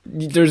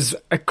there's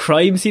a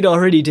crime scene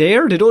already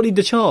there. They don't need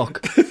the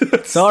chalk.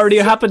 It's already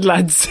happened,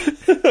 lads.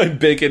 I'm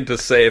big into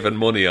saving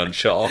money on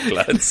chalk,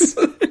 lads.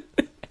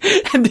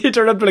 And they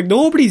turn up like,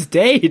 nobody's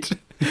dead.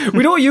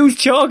 We don't use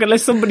chalk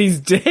unless somebody's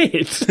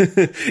dead.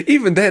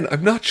 Even then,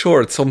 I'm not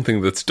sure it's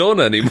something that's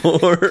done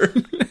anymore.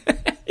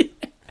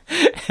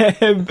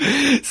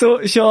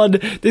 So, Sean,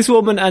 this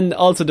woman and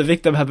also the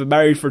victim have been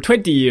married for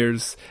 20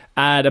 years,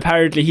 and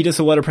apparently he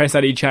doesn't want to press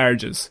any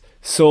charges.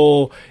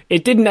 So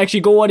it didn't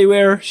actually go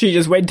anywhere. She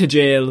just went to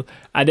jail,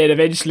 and then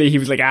eventually he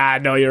was like,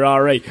 no, you're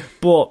alright.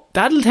 But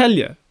that'll tell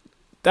you.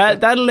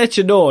 That'll let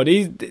you know.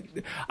 He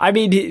might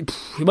be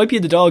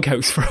in the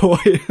doghouse for a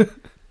while.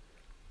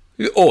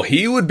 Oh,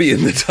 he would be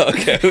in the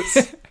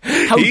doghouse.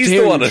 How He's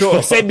dare the one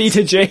you send me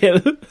to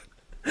jail.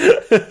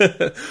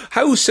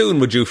 How soon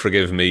would you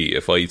forgive me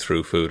if I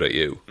threw food at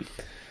you?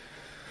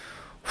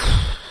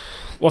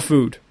 What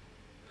food?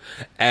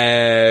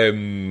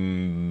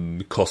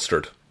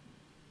 Custard.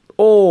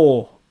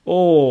 Oh,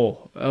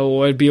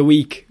 it'd be a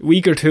week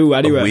or two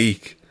anyway. A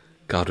week?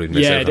 God, we'd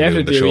miss out on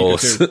doing the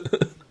shows.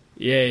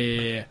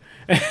 Yeah.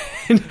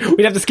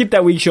 We'd have to skip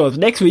that week's shows.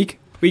 Next week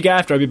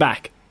after, I'll be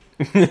back.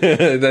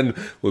 Then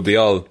we'll be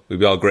all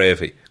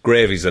gravy.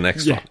 Gravy's the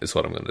next one, is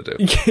what I'm going to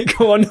do.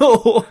 Go on,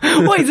 no.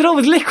 Why is it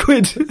always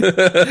liquid?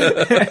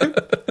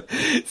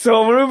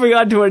 So we're moving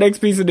on to our next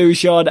piece of news,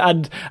 Sean,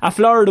 and a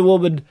Florida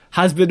woman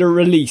has been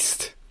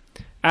released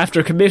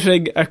after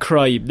committing a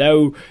crime.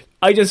 Now,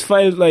 I just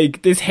felt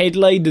like this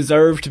headline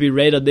deserved to be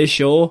read on this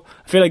show.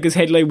 I feel like this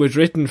headline was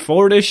written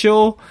for this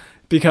show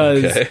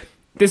because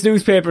this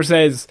newspaper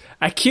says,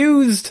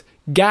 accused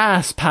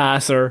gas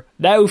passer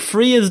now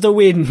free as the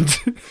wind.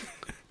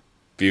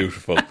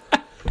 Beautiful.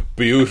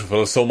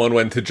 Someone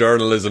went to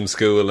journalism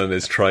school and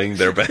is trying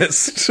their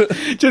best.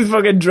 Just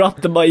fucking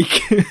drop the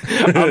mic.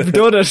 I've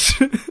done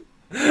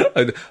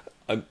it.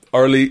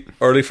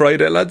 Early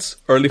Friday, lads.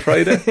 Early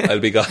Friday. I'll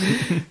be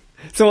gone.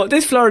 So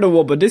this Florida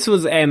woman, this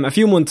was a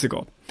few months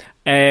ago.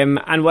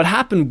 And what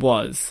happened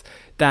was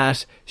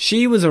that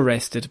she was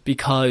arrested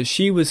because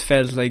she was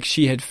felt like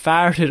she had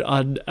farted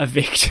on a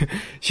victim.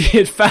 She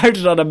had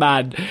farted on a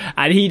man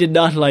and he did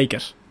not like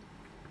it.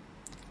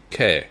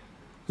 Okay.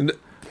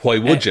 Why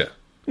would you?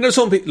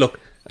 Some people,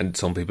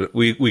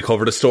 we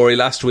covered a story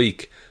last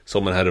week.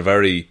 Someone had a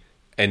very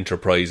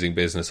enterprising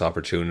business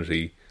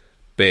opportunity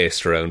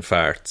based around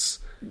farts.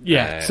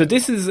 Yeah, so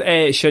this is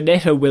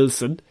Shanetta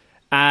Wilson,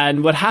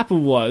 and what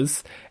happened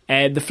was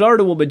the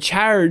Florida woman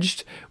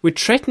charged with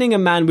threatening a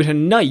man with a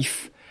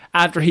knife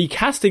after he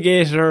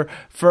castigated her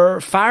for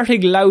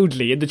farting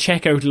loudly in the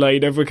checkout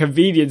line of a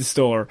convenience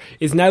store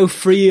is now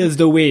free as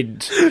the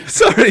wind.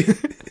 Sorry.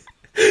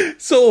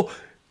 So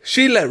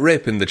she let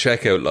rip in the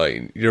checkout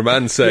line. Your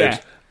man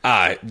said,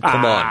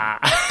 come on.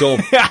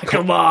 Don't.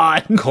 Come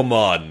on. Come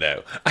on now.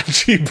 And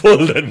she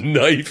pulled a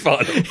knife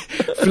on him.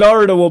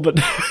 Florida woman.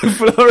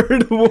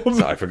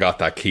 So I forgot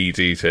that key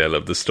detail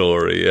of the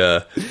story,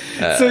 yeah.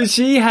 So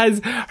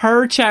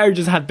her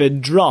charges have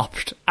been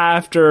dropped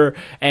after,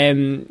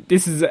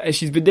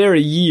 she's been there a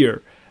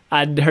year.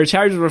 And her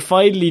charges were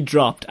finally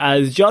dropped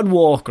as John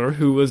Walker,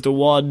 who was the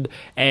one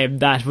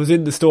that was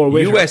in the store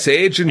with US her.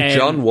 Agent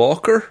John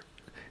Walker?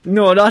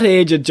 No, not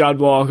Agent John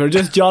Walker,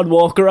 just John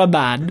Walker, a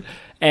man.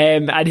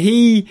 And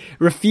he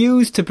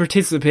refused to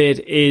participate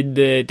in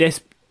the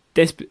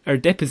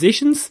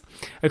depositions,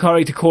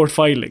 according to court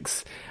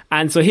filings.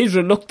 And so his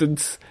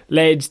reluctance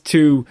led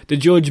to the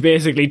judge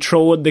basically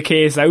throwing the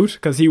case out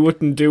because he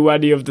wouldn't do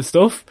any of the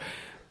stuff.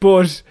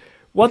 But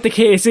what the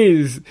case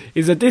is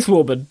that this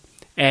woman,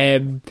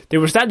 they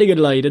were standing in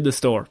line in the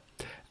store,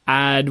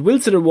 and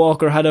Wilson and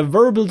Walker had a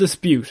verbal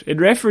dispute in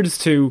reference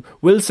to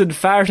Wilson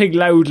farting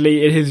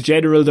loudly in his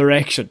general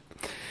direction.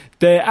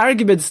 The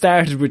argument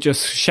started with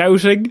just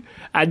shouting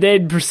and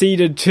then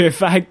proceeded to the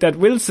fact that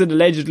Wilson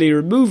allegedly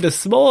removed a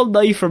small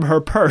knife from her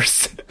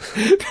purse,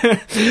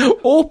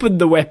 opened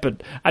the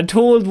weapon and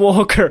told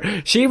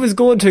Walker she was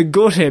going to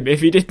gut him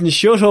if he didn't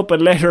shut up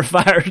and let her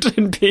fart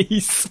in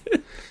peace.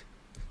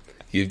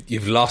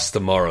 You've lost the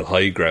moral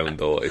high ground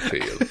though, I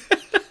feel.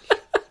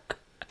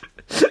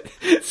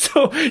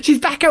 So she's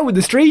back out in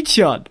the streets,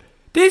 Sean.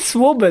 This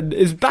woman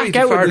is back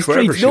out in the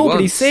streets.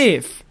 Nobody's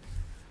safe.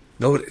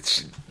 No,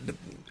 it's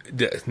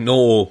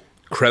no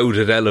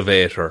crowded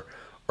elevator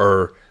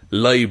or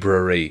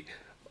library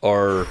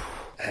or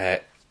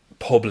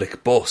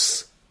public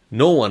bus.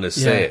 No one is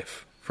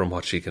safe from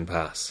what she can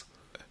pass.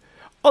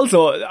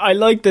 Also, I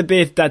like the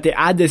bit that they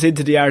add this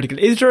into the article.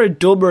 Is there a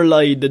dumber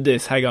line than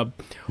this? Hang on.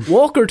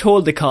 Walker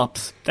told the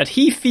cops that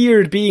he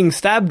feared being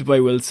stabbed by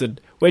Wilson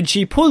when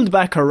she pulled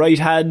back her right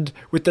hand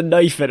with the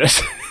knife in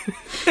it.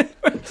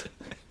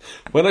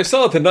 When I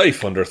saw the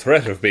knife under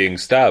threat of being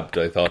stabbed,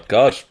 I thought,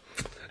 God,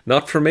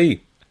 not for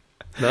me.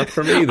 Not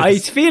for me. I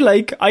feel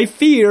like I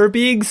fear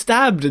being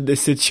stabbed in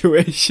this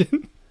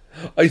situation.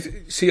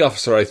 See,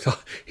 officer, I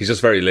thought he's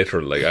just very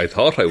literal. Like, I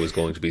thought I was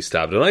going to be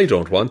stabbed, and I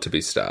don't want to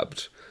be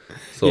stabbed.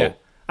 So, yeah.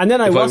 And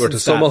then I wasn't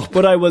stabbed,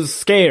 but I was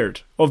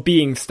scared of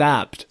being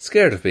stabbed.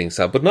 Scared of being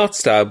stabbed, but not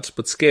stabbed,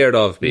 but scared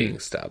of being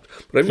stabbed.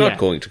 But I'm not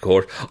going to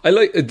court. I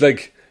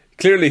like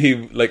clearly he,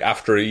 like,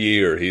 after a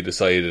year, he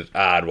decided,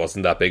 it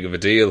wasn't that big of a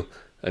deal,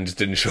 and just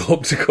didn't show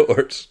up to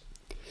court.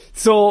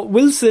 So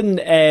Wilson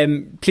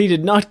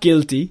pleaded not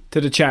guilty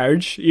to the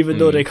charge, even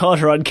though they caught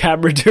her on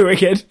camera doing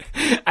it,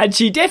 and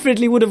she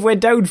definitely would have went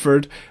down for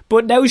it.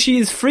 But now she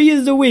is free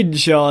as the wind,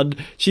 Sean.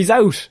 She's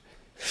out.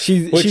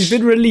 She's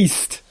been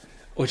released.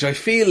 Which I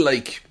feel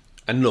like,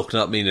 and look,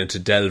 not meaning to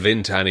delve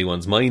into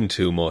anyone's mind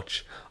too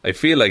much, I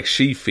feel like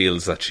she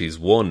feels that she's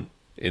won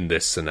in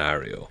this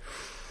scenario.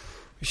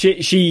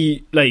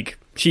 She's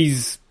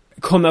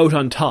come out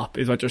on top,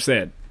 is what you're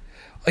saying.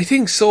 I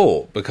think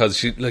so, because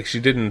she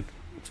didn't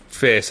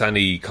face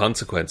any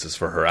consequences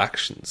for her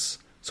actions.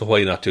 So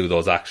why not do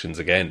those actions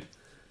again?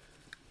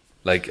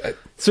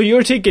 So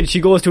you're thinking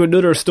she goes to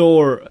another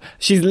store,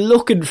 she's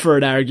looking for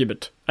an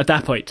argument at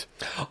that point?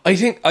 I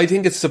think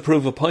it's to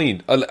prove a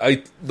point.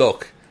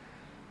 Look,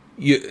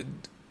 in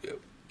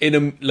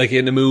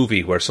a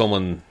movie where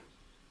someone,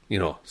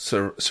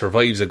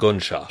 survives a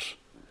gunshot,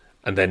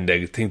 and then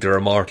they think they're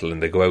immortal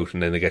and they go out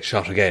and then they get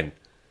shot again.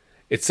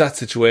 It's that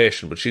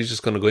situation, but she's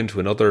just going to go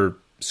into another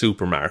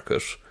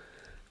supermarket,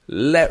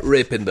 let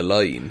rip in the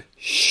line,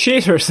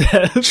 shit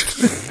herself.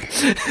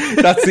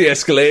 That's the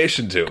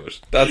escalation to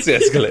it. That's the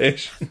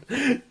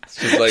escalation. It's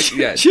just like,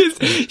 yeah. She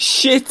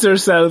shits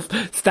herself,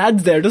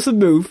 stands there, doesn't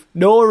move,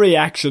 no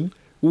reaction,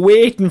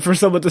 waiting for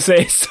someone to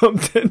say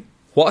something.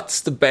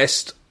 What's the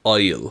best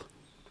aisle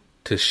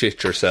to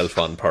shit yourself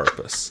on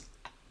purpose?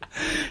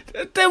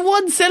 The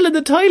one selling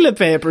the toilet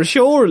paper,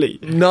 surely.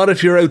 Not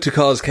if you're out to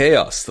cause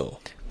chaos, though.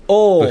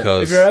 Oh,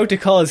 because if you're out to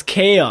cause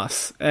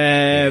chaos.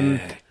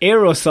 Aerosol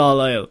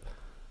aisle.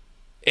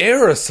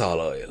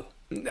 Aerosol aisle?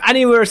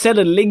 Anywhere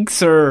selling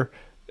Lynx or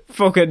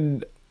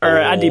fucking or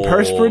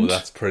antiperspirant.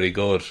 That's pretty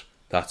good.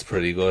 That's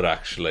pretty good,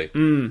 actually.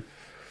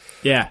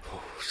 Yeah.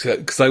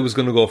 Because I was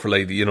going to go for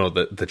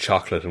the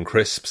chocolate and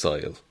crisps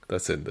aisle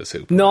that's in the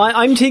soup. No,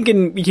 I'm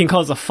thinking we can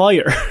cause a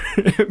fire.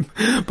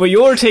 But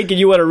you're thinking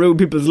you want to ruin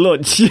people's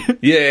lunch.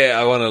 Yeah,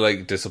 I want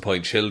to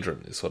disappoint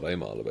children is what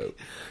I'm all about.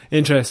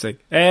 Interesting.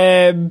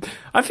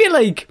 I feel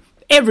like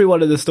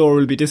everyone in the store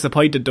will be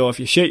disappointed though if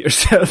you shit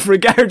yourself,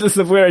 regardless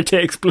of where it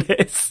takes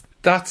place.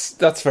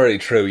 That's very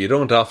true. You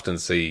don't often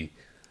see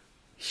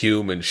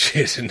human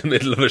shit in the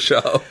middle of a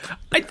shop.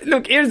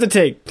 Look, here's the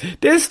thing.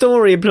 This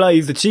story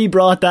implies that she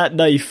brought that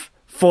knife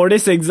for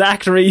this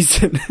exact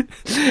reason.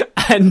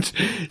 And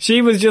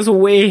she was just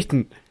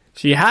waiting.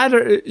 She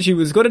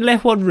was going to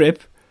let one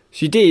rip.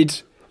 She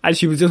did. And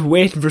she was just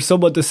waiting for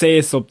someone to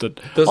say something.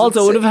 It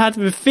would have had to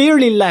be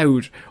fairly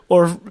loud,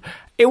 or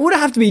it would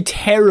have to be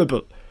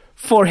terrible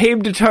for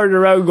him to turn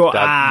around and go,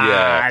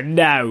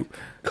 now.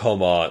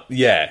 Come on.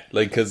 Yeah,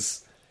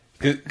 because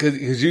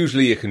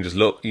usually you can just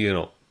look,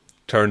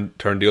 turn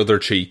the other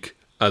cheek,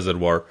 as it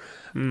were,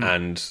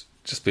 and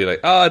just be like,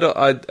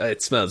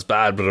 it smells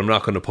bad, but I'm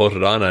not going to put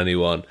it on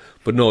anyone.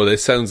 But no,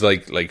 this sounds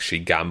like she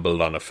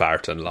gambled on a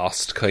fart and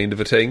lost kind of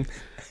a thing,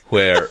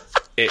 where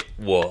it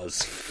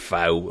was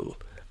foul.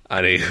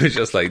 And he was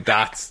just like,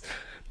 that's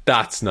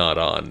not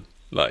on.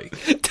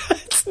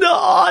 That's not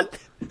on.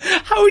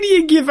 How do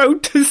you give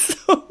out to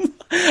someone?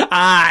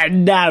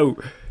 No.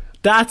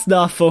 That's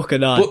not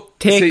fucking on. But,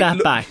 Take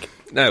that back.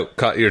 Now,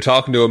 you're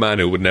talking to a man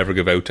who would never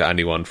give out to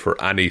anyone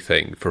for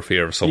anything for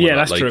fear of someone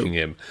not liking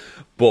him.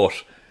 But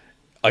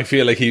I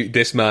feel like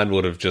this man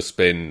would have just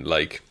been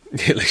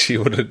she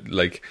would have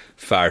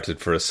farted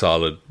for a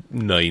solid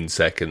 9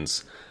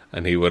 seconds,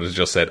 and he would have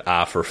just said,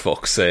 for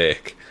fuck's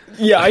sake.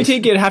 Yeah, I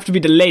think it'd have to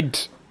be the lead.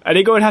 I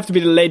think it would have to be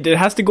the lead. It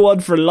has to go on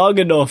for long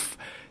enough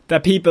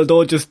that people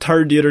don't just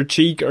turn the other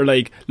cheek or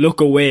like look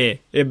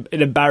away in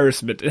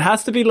embarrassment. It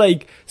has to be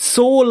like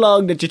so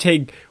long that you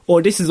think,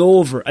 oh, this is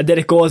over, and then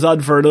it goes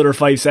on for another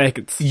 5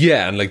 seconds.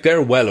 Yeah, and like they're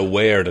well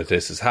aware that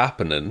this is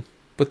happening,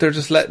 but they're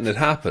just letting it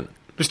happen.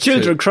 There's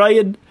children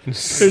crying.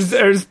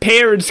 There's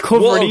parents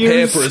covering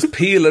ears. Wallpaper is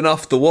peeling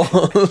off the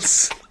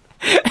walls.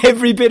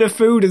 Every bit of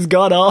food has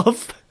gone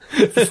off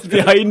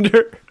behind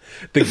her.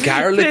 The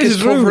garlic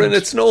is covering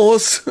its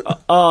nose.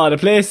 Oh, the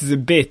place is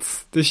in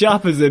bits. The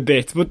shop is in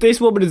bits. But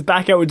this woman is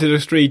back out into the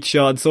street,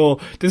 Sean.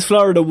 So this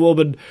Florida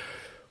woman,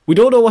 we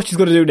don't know what she's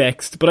going to do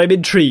next, but I'm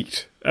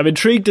intrigued. I'm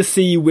intrigued to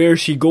see where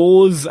she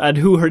goes and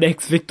who her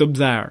next victims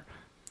are.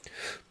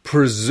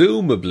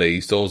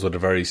 Presumably, those with a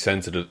very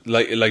sensitive...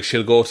 Like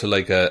she'll go to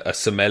like a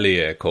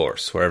sommelier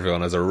course where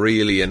everyone has a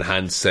really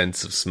enhanced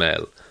sense of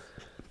smell.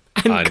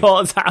 And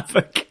cause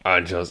havoc.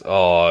 And just,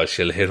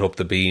 she'll hit up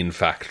the bean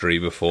factory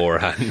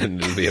beforehand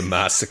and it'll be a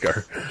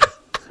massacre.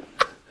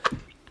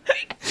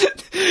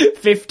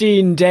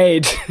 15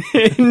 dead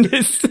in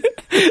this.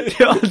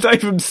 They all die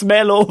from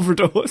smell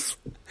overdose.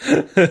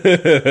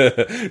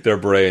 Their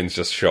brains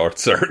just short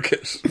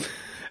circuit.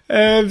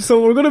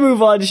 So we're going to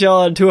move on,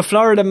 Sean, to a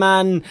Florida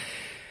man.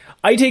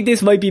 I think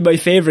this might be my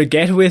favourite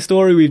getaway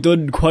story we've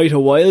done in quite a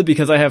while,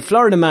 because I have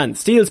Florida man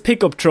steals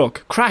pickup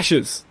truck,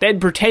 crashes, then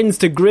pretends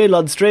to grill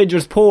on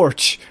stranger's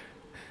porch.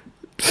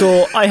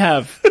 So I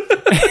have.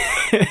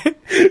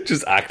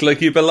 Just act like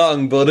you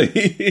belong,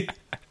 buddy.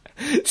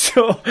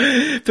 So,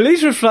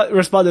 police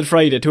responded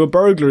Friday to a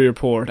burglary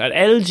report at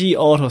LG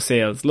Auto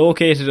Sales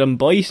located on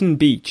Boynton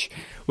Beach,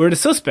 where the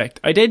suspect,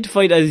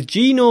 identified as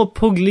Gino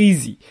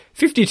Puglisi,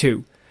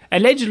 52,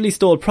 allegedly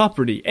stole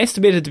property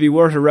estimated to be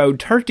worth around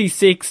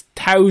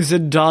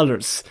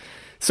 $36,000.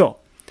 So,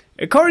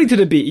 according to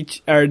the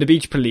beach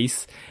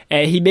police,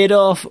 he made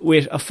off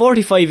with a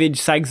 45-inch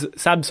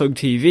Samsung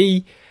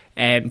TV,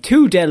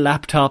 2 Dell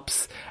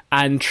laptops,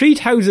 and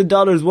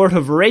 $3,000 worth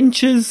of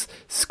wrenches,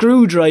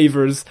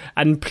 screwdrivers,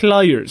 and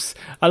pliers,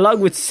 along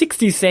with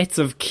 60 sets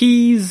of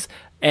keys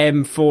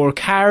for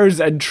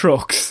cars and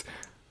trucks.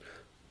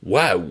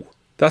 Wow,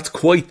 that's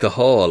quite the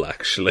haul,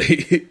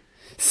 actually.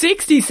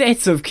 60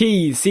 sets of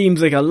keys seems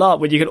like a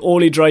lot when you can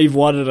only drive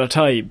one at a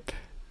time.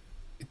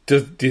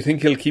 Do you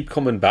think he'll keep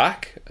coming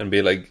back and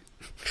be like,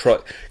 try?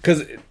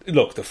 Because,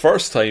 look, the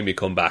first time you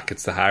come back,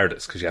 it's the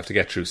hardest because you have to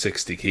get through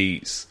 60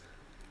 keys.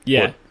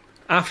 Yeah. But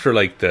after,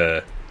 like,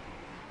 the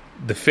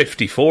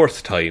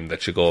 54th time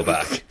that you go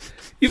back,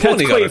 you've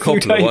only got a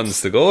couple of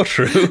ones to go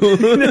through.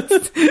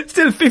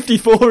 Still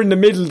 54 in the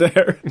middle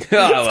there.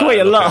 That's quite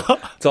a lot.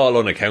 It's all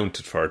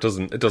unaccounted for. It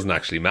doesn't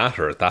actually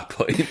matter at that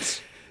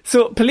point.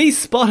 So, police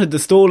spotted the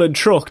stolen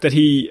truck that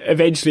he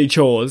eventually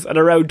chose at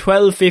around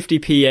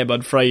 12:50pm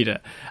on Friday,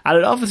 and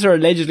an officer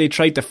allegedly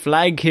tried to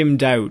flag him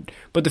down,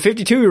 but the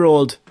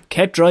 52-year-old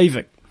kept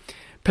driving.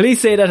 Police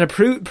say that a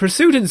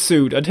pursuit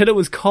ensued until it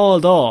was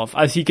called off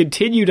as he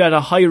continued at a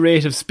high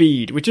rate of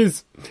speed, which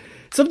is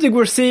something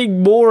we're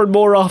seeing more and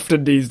more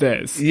often these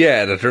days.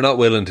 Yeah, that they're not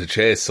willing to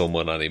chase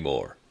someone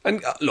anymore.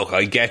 And look,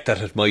 I get that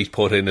it might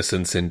put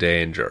innocents in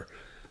danger.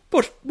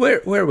 But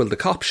where will the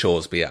cop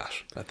shows be at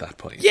that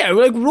point? Yeah,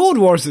 like Road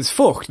Wars is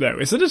fucked now,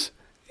 isn't it?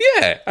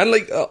 Yeah, and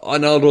like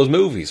on all those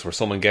movies where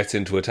someone gets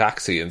into a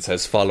taxi and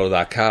says, follow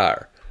that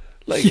car.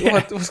 Like,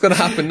 yeah. What's going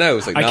to happen now?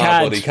 It's like,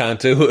 buddy,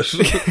 can't do it.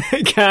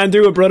 I can't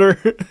do it, brother.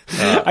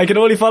 I can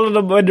only follow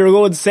them when they're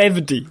going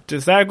 70. To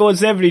start going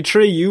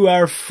 73, you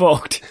are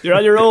fucked. You're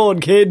on your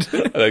own, kid.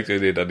 I like the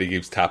idea that he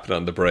keeps tapping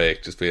on the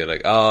brake, just being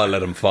like,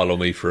 let him follow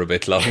me for a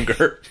bit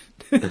longer.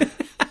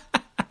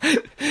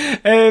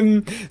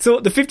 So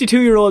the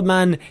 52-year-old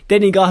man,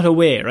 then he got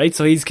away, right?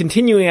 So he's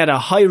continuing at a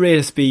high rate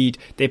of speed.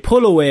 They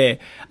pull away,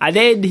 and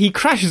then he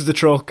crashes the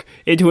truck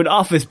into an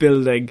office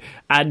building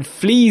and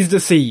flees the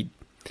scene.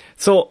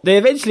 So they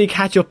eventually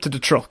catch up to the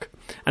truck,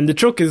 and the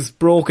truck is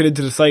broken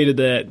into the side of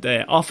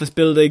the office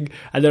building,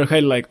 and they're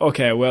kind of like,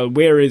 okay, well,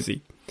 where is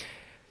he?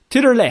 To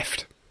their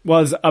left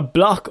was a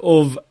block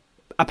of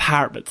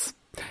apartments.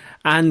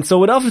 And so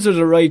when officers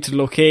arrived to the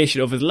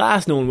location of his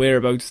last known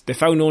whereabouts, they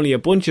found only a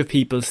bunch of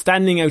people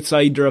standing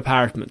outside their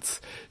apartments.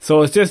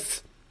 So it's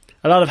just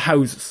a lot of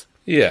houses.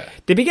 Yeah.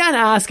 They began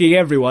asking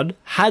everyone,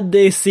 had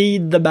they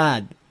seen the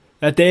man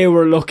that they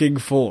were looking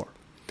for?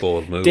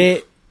 Bold move.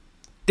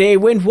 They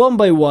went one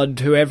by one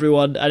to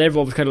everyone, and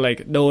everyone was kind of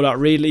like, no, not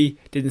really,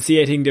 didn't see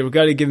anything. They were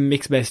going to give him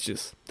mixed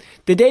messages.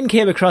 They then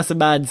came across a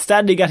man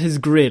standing at his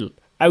grill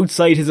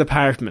outside his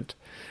apartment,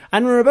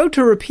 and were about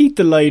to repeat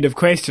the line of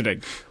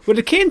questioning when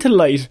it came to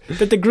light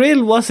that the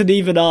grill wasn't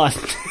even on.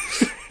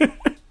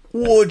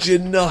 Would you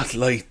not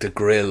light the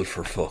grill,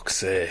 for fuck's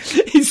sake?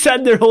 He's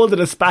standing there holding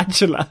a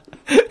spatula.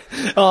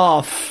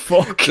 Oh,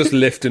 fuck. Just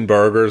lifting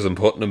burgers and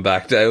putting them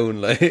back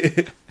down,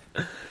 like...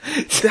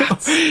 So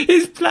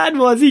his plan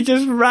was he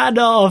just ran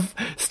off,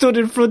 stood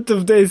in front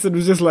of this, and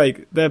was just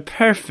like, the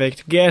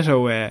perfect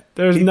getaway.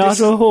 There's not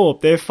a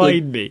hope they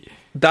find me.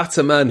 That's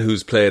a man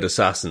who's played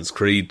Assassin's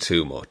Creed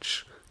too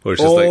much. Where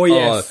it's just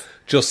yes.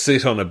 just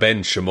sit on a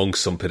bench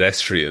amongst some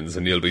pedestrians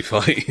and you'll be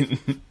fine.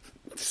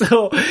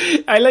 So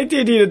I like the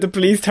idea that the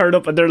police turn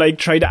up and they're like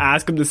trying to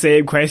ask him the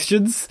same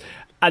questions,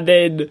 and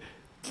then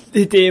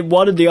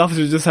one of the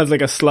officers just has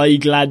like a sly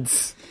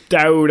glance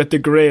down at the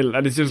grill,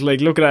 and it's just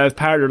like looking at his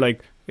partner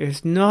like,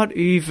 it's not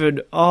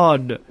even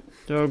on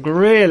the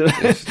grill.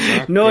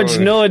 Nudge,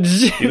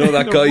 nudge. You know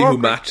that guy who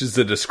matches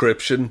the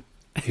description?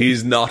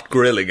 He's not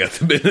grilling at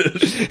the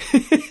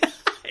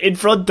minute. In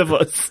front of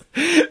us.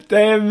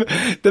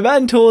 The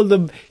man told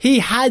them he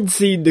had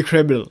seen the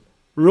criminal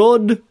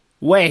run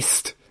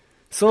west.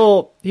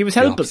 So he was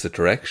helping. The opposite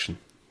direction.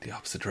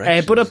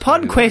 But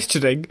upon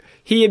questioning,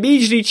 he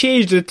immediately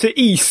changed it to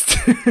east.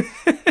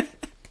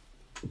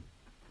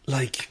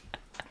 Like,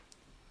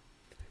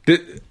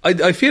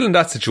 I feel in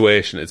that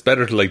situation it's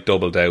better to like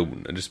double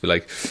down and just be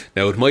like,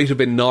 now it might have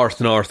been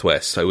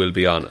northwest, I will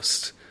be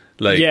honest.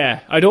 Like, yeah,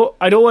 I don't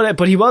want to,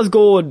 but he was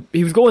going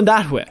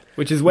that way,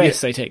 which is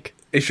west, yeah. I think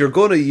if you're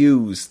going to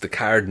use the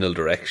cardinal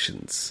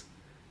directions,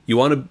 you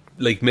want to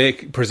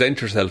like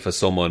present yourself as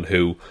someone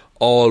who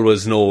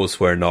always knows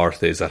where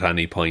north is at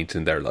any point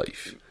in their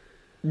life.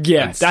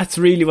 Yeah, that's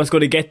really what's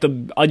going to get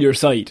them on your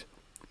side.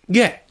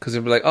 Yeah, because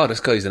they'll be like, oh, this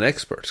guy's an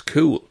expert.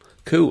 Cool.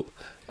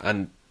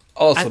 And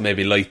also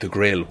maybe light the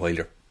grill while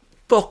you're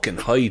fucking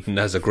hiding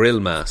as a grill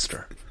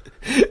master.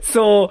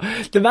 So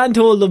the man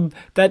told them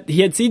that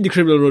he had seen the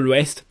criminal run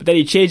west, but then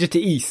he changed it to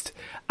east.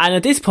 And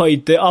at this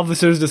point, the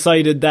officers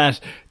decided that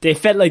they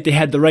felt like they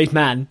had the right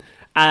man.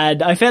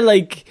 And I felt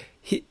like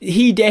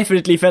he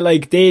definitely felt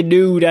like they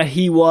knew that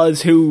he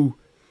was who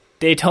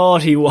they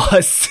thought he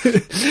was.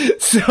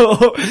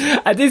 So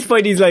at this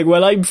point, he's like,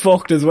 well, I'm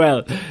fucked as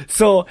well.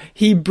 So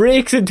he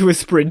breaks into a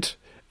sprint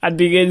and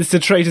begins to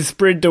try to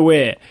sprint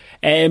away.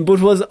 But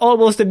was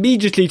almost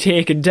immediately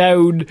taken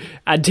down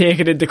and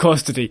taken into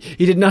custody.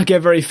 He did not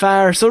get very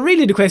far. So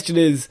really the question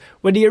is,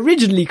 when he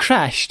originally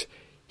crashed,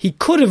 he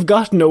could have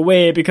gotten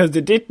away because they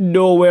didn't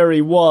know where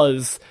he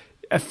was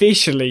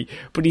officially,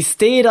 but he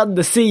stayed on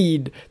the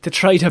scene to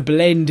try to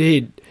blend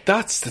in.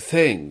 That's the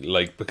thing,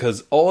 like,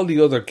 because all the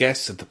other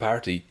guests at the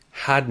party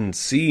hadn't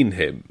seen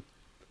him.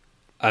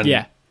 And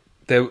yeah.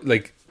 They,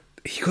 like,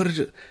 he could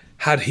have,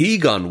 had he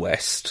gone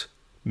west,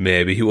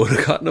 maybe he would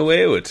have gotten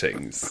away with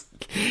things.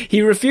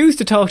 He refused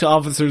to talk to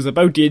officers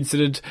about the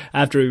incident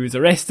after he was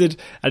arrested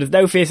and is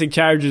now facing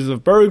charges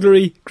of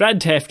burglary,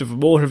 grand theft of a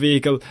motor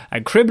vehicle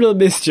and criminal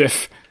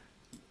mischief.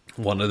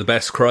 One of the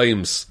best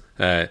crimes.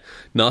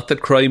 Not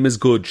that crime is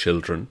good,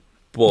 children,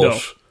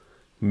 but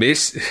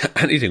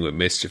anything with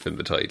mischief in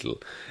the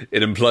title,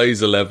 it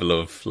implies a level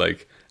of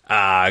like,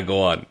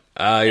 go on.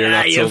 You're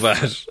not so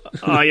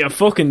bad. You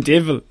fucking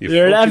devil.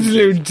 You're an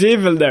absolute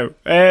devil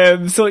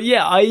now. So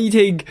yeah, I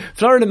think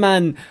Florida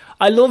Man,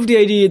 I love the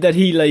idea that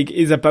he like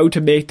is about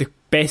to make the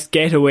best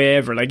getaway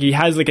ever. Like he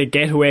has like a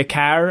getaway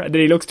car and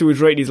then he looks to his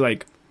right and he's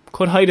like,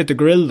 could hide at the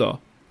grill though.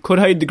 Could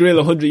hide the grill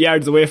 100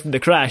 yards away from the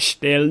crash.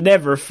 They'll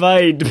never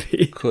find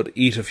me. Could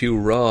eat a few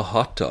raw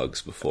hot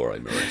dogs before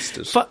I'm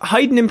arrested.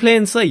 Hiding in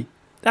plain sight.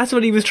 That's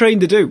what he was trying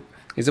to do.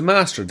 He's a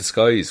master of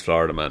disguise,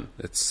 Florida Man.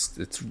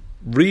 It's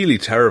really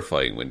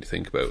terrifying when you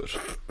think about it.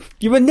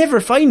 You will never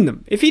find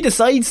them. If he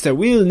decides to,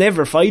 we'll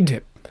never find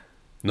him.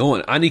 No,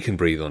 and he can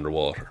breathe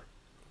underwater.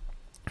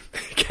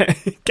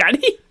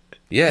 Can he?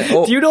 Yeah.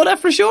 Oh, do you know that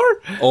for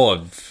sure?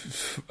 Oh,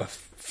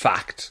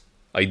 fact.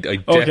 I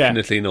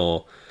definitely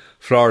know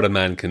Florida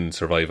Man can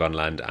survive on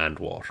land and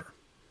water.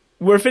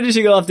 We're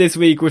finishing off this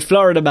week with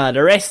Florida Man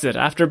arrested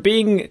after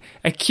being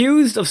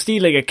accused of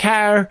stealing a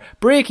car,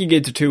 breaking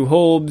into 2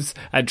 homes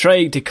and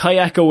trying to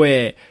kayak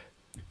away.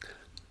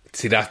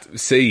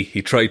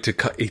 He tried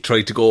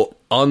to go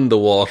on the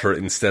water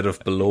instead of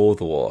below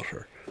the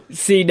water.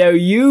 See, now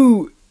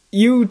you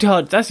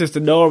thought that's just a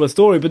normal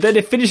story, but then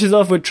it finishes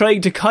off with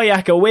trying to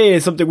kayak away,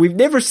 something we've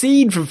never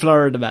seen from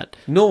Florida Man.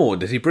 No,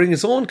 did he bring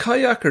his own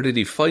kayak or did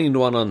he find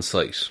one on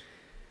site?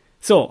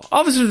 So,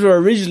 officers were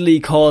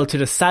originally called to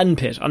the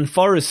sandpit on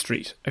Forest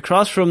Street,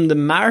 across from the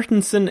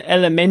Martinson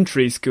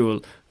Elementary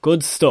School,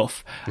 good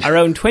stuff,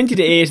 around 20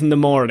 to 8 in the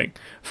morning,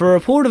 for a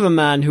report of a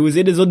man who was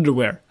in his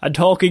underwear and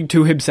talking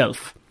to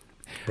himself,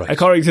 right.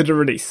 According to the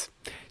release.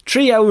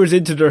 3 hours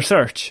into their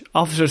search,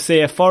 officers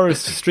say a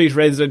Forest Street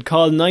resident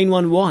called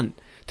 911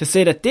 to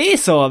say that they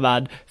saw a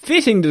man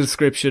fitting the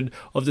description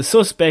of the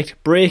suspect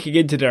breaking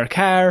into their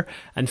car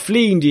and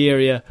fleeing the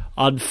area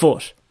on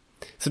foot.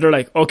 So they're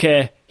like,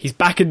 okay, he's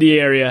back in the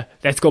area,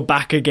 let's go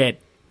back again.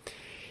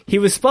 He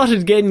was spotted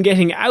again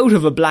getting out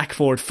of a black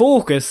Ford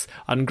Focus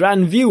on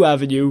Grandview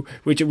Avenue,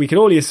 which we can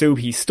only assume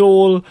he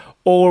stole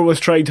or was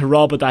trying to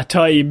rob at that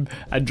time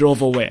and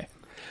drove away.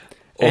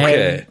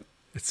 Okay,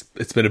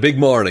 it's been a big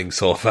morning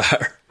so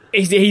far.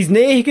 He's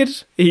naked,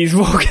 he's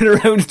walking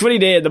around, it's 20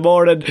 days in the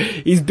morning,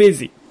 he's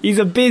busy. He's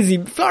a busy...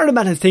 Florida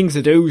Man has things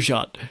to do,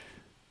 Sean.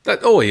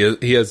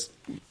 He has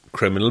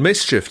criminal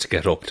mischief to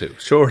get up to,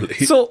 surely.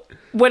 So,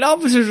 when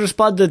officers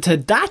responded to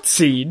that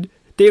scene,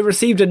 they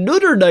received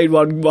another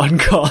 911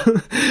 call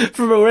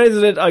from a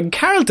resident on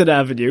Carlton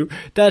Avenue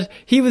that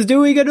he was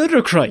doing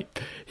another crime.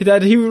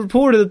 That he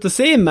reported that the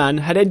same man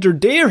had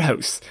entered their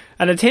house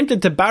and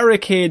attempted to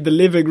barricade the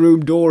living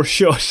room door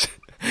shut.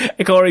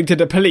 according to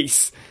the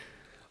police.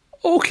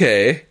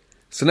 Okay,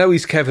 so now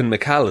he's Kevin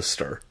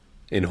McAllister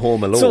in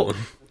Home Alone. So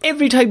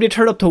every time they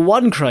turn up to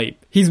one crime,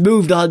 he's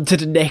moved on to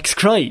the next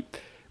crime,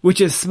 which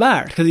is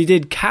smart because he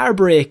did car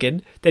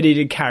breaking, then he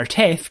did car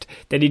theft,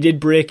 then he did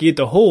breaking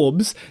into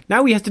homes.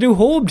 Now he has to do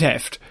home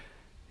theft.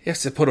 He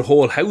has to put a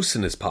whole house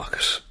in his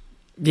pocket.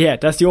 Yeah,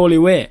 that's the only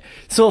way.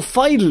 So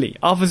finally,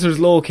 officers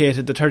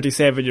located the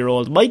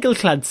 37-year-old Michael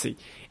Clancy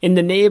in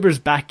the neighbour's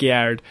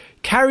backyard,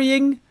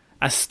 carrying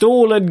a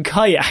stolen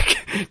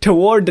kayak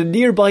toward the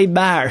nearby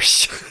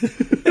marsh.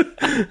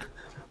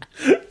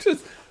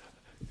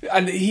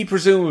 And he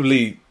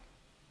presumably...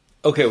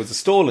 Okay, it was a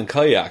stolen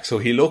kayak, so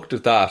he looked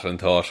at that and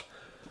thought,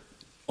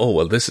 oh,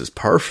 well, this is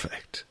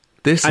perfect.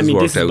 This has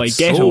worked out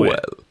so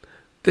well.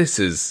 This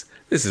is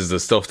the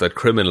stuff that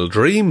criminal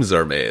dreams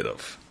are made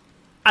of.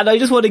 And I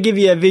just want to give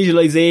you a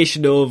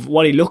visualisation of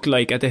what he looked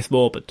like at this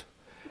moment.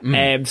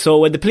 So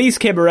when the police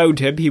came around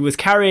him, he was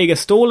carrying a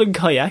stolen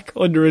kayak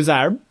under his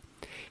arm.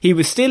 He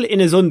was still in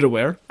his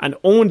underwear, and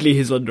only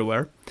his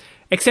underwear,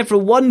 except for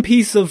one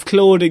piece of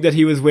clothing that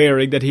he was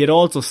wearing that he had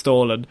also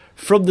stolen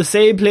from the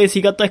same place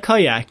he got the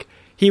kayak.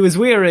 He was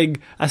wearing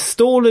a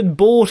stolen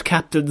boat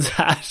captain's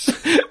hat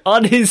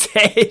on his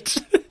head.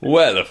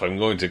 Well, if I'm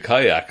going to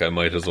kayak, I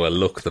might as well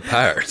look the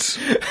part.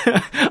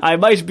 I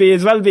might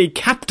as well be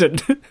captain.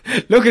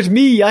 Look at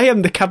me, I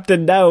am the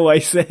captain now, I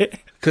say.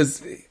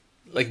 Because,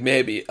 like,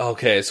 maybe,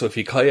 okay, so if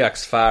he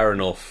kayaks far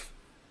enough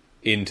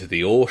into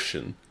the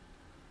ocean,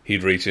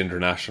 he'd reach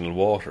international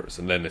waters,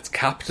 and then it's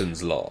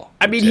captain's law.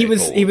 I mean, he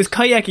was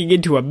kayaking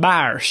into a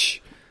marsh.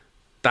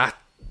 That,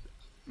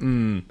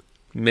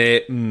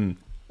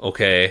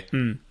 okay.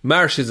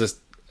 Marsh is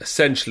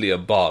essentially a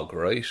bog,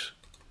 right?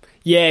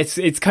 Yeah,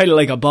 it's kind of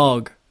like a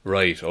bog.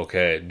 Right,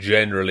 okay.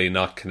 Generally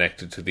not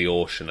connected to the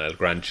ocean, I'll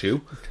grant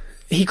you.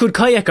 He could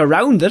kayak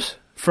around it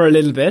for a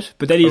little bit,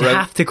 but then he'd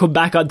have to come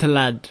back onto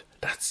land.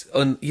 That's,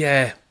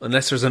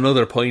 unless there's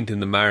another point in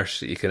the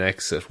marsh that you can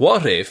exit.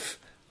 What if,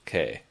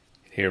 okay,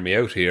 hear me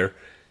out here,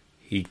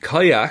 he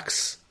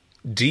kayaks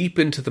deep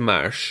into the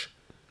marsh,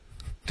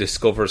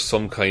 discovers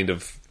some kind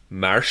of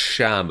marsh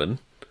shaman,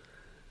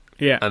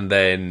 and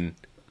then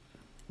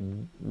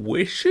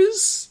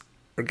wishes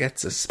or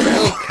gets a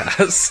spell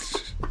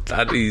cast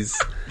that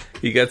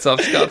he gets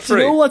off scot-free.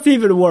 Do you know what's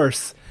even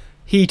worse?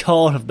 He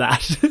thought of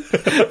that.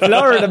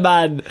 Florida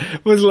Man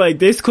was like,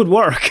 this could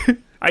work.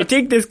 I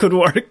think this could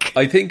work.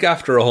 I think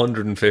after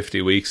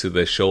 150 weeks of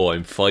this show,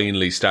 I'm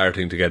finally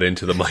starting to get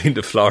into the mind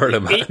of Florida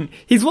Man.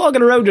 He's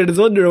walking around in his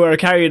underwear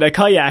carrying a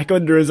kayak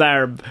under his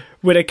arm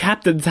with a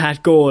captain's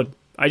hat going,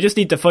 I just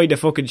need to find a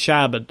fucking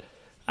shaman.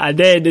 And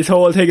then this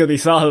whole thing will be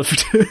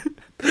solved.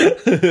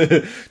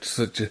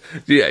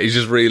 Yeah, he's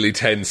just really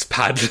tense,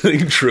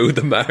 paddling through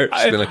the marsh.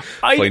 I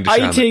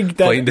think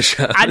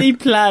that any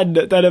plan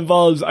that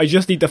involves I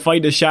just need to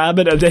find a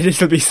shaman and then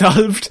it'll be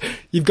solved,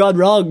 you've gone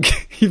wrong.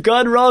 You've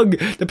gone wrong.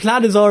 The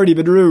plan has already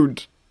been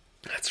ruined.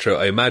 That's true.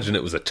 I imagine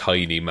it was a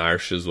tiny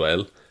marsh as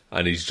well,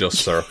 and he's just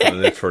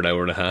circling it for an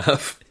hour and a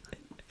half.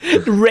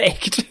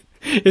 Wrecked.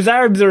 His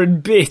arms are in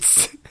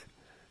bits.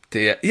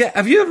 Yeah,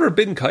 have you ever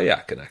been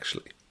kayaking,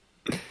 actually?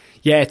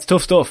 Yeah, it's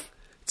tough stuff.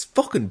 It's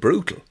fucking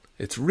brutal.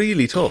 It's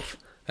really tough.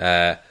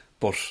 But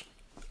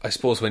I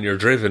suppose when you're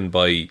driven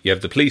by, you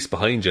have the police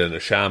behind you and a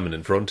shaman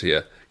in front of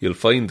you, you'll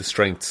find the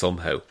strength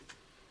somehow.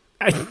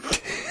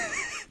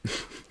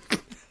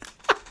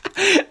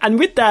 And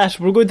with that,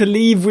 we're going to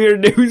leave Weird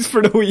News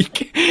for the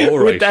week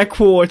with that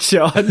quote,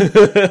 Sean.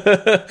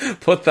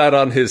 Put that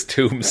on his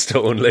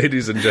tombstone,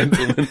 ladies and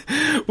gentlemen.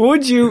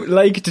 Would you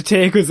like to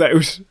take us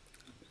out?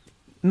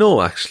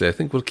 No, actually, I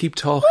think we'll keep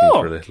talking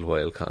for a little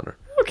while, Connor.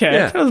 Okay,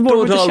 yeah. That was more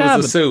Don't with always the shaman.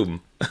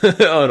 assume.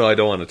 Oh no, I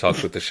don't want to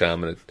talk with the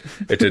shaman.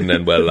 It didn't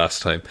end well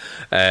last time.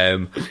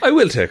 I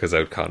will take us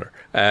out, Connor.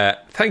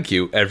 Thank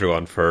you,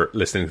 everyone, for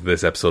listening to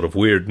this episode of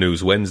Weird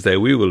News Wednesday.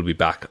 We will be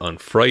back on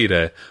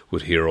Friday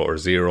with Hero or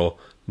Zero,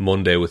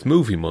 Monday with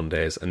Movie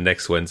Mondays, and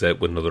next Wednesday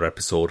with another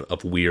episode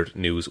of Weird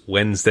News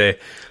Wednesday.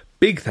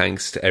 Big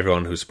thanks to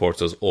everyone who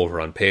supports us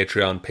over on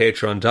Patreon,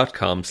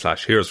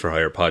 patreon.com/Heroes for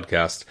Hire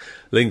podcast.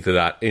 Link to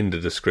that in the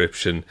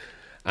description.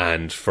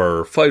 And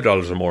for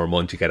 $5 or more a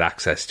month, you get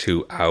access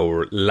to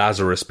our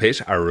Lazarus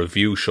Pit, our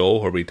review show,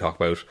 where we talk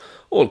about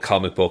old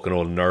comic book and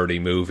old nerdy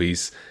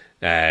movies.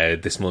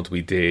 This month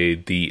we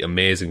did The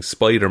Amazing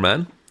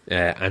Spider-Man,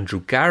 Andrew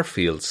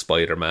Garfield's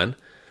Spider-Man.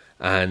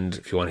 And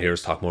if you want to hear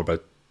us talk more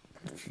about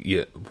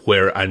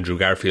where Andrew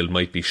Garfield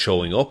might be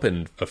showing up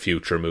in a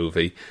future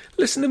movie,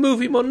 listen to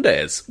Movie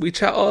Mondays. We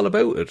chat all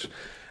about it.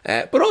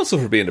 But also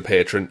for being a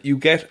patron, you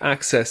get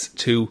access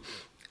to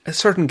a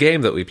certain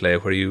game that we play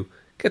where you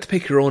get to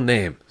pick your own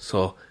name.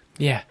 So,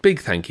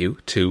 big thank you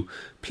to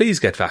Please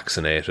Get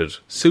Vaccinated,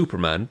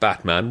 Superman,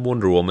 Batman,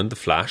 Wonder Woman, The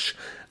Flash,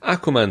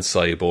 Aquaman,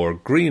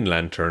 Cyborg, Green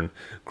Lantern,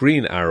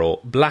 Green Arrow,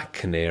 Black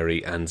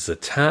Canary and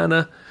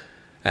Zatanna,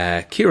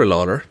 Ciara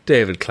Lawler,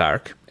 David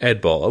Clark,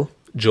 Ed Ball,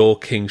 Joe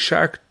King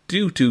Shark,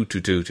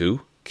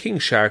 Doo-Doo-Doo-Doo-Doo, King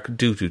Shark,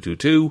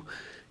 Doo-Doo-Doo-Doo,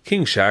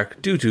 King Shark,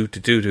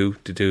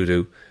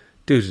 Doo-Doo-Doo-Doo-Doo-Doo,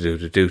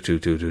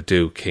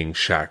 Doo-Doo-Doo-Doo-Doo-Doo, King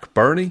Shark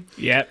Bernie.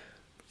 Yep.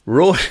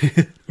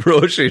 Roshi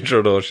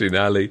Trodoshi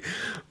Nally,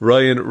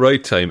 Ryan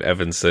Right Time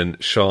Evanson,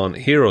 Sean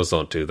Heroes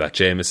Don't Do That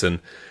Jameson,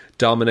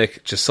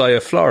 Dominic Josiah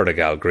Florida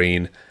Gal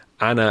Green,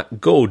 Anna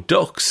Go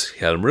Ducks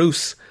Helm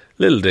Roos,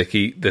 Lil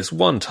Dicky This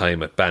One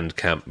Time at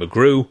Bandcamp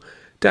McGrew,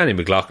 Danny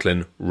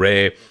McLaughlin,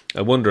 Ray,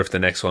 I wonder if the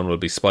next one will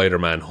be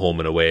Spider-Man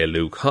Home and Away,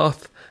 Luke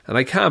Hoth, and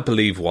I can't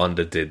believe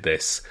Wanda did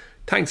this.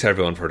 Thanks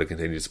everyone for the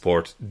continued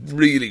support.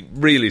 Really,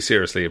 really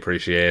seriously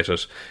appreciate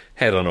it.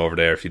 Head on over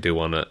there if you do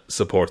want to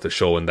support the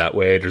show in that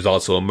way. There's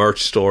also a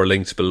merch store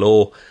linked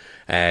below.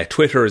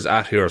 Twitter is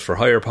at Heroes for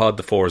Hire Pod,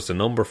 the 4 is the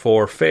number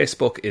 4.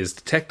 Facebook is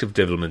Detective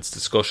Divilment's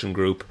discussion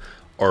group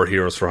or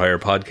Heroes for Hire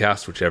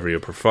Podcast, whichever you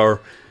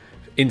prefer.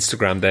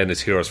 Instagram then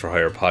is Heroes for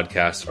Hire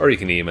Podcast, or you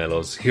can email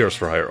us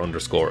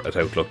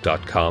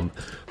heroesforhire_@outlook.com.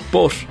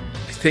 But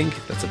I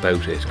think that's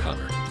about it,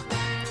 Connor.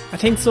 I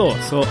think so.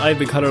 So I've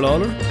been Conor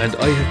Lawler. And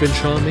I have been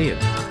Sean Meehan.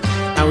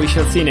 And we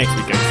shall see you next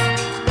week,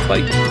 guys.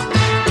 Bye.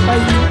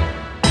 Bye.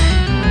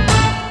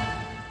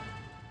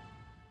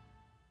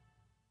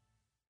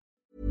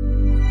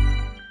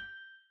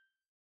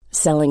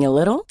 Selling a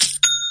little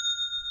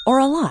or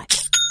a lot?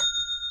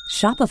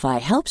 Shopify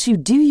helps you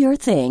do your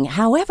thing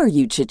however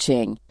you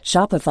cha-ching.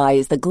 Shopify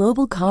is the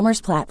global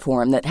commerce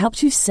platform that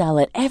helps you sell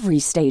at every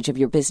stage of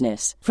your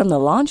business. From the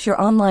launch your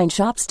online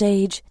shop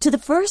stage to the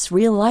first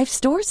real-life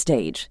store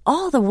stage,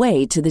 all the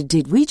way to the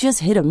did we just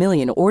hit a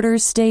million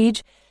orders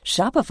stage.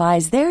 Shopify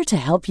is there to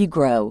help you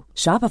grow.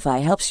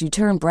 Shopify helps you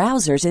turn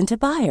browsers into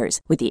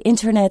buyers with the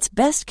internet's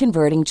best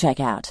converting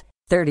checkout.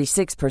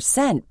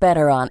 36%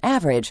 better on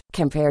average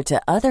compared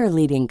to other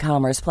leading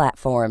commerce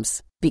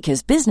platforms.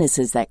 Because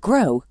businesses that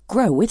grow,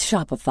 grow with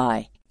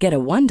Shopify. Get a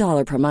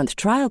 $1 per month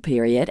trial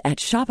period at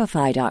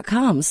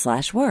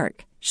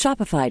shopify.com/work.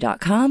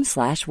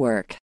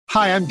 Shopify.com/work.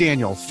 Hi, I'm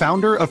Daniel,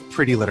 founder of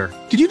Pretty Litter.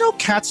 Did you know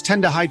cats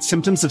tend to hide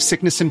symptoms of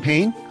sickness and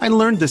pain? I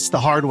learned this the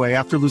hard way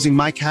after losing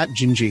my cat,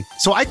 Gingy.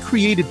 So I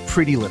created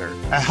Pretty Litter,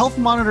 a health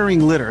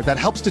monitoring litter that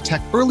helps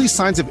detect early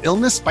signs of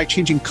illness by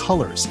changing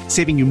colors,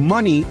 saving you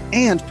money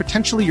and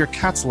potentially your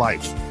cat's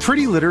life.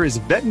 Pretty Litter is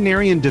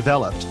veterinarian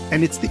developed,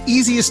 and it's the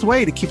easiest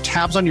way to keep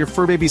tabs on your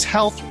fur baby's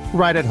health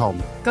right at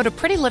home. Go to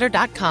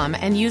prettylitter.com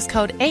and use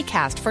code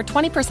ACAST for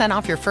 20%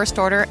 off your first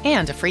order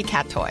and a free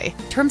cat toy.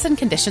 Terms and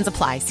conditions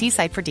apply. See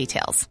site for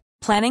details.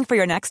 Planning for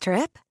your next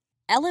trip?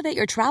 Elevate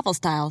your travel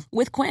style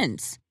with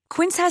Quince.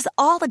 Quince has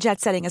all the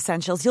jet-setting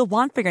essentials you'll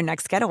want for your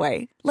next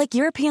getaway, like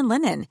European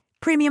linen,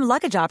 premium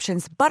luggage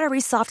options,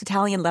 buttery soft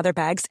Italian leather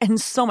bags,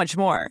 and so much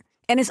more.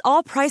 And is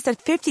all priced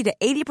at 50 to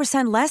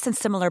 80% less than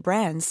similar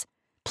brands.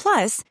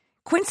 Plus,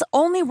 Quince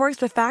only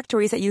works with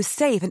factories that use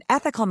safe and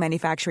ethical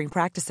manufacturing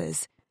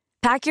practices.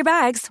 Pack your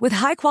bags with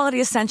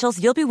high-quality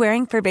essentials you'll be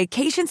wearing for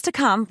vacations to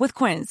come with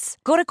Quince.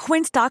 Go to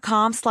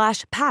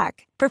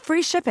quince.com/pack for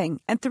free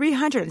shipping and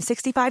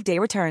 365-day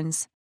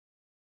returns.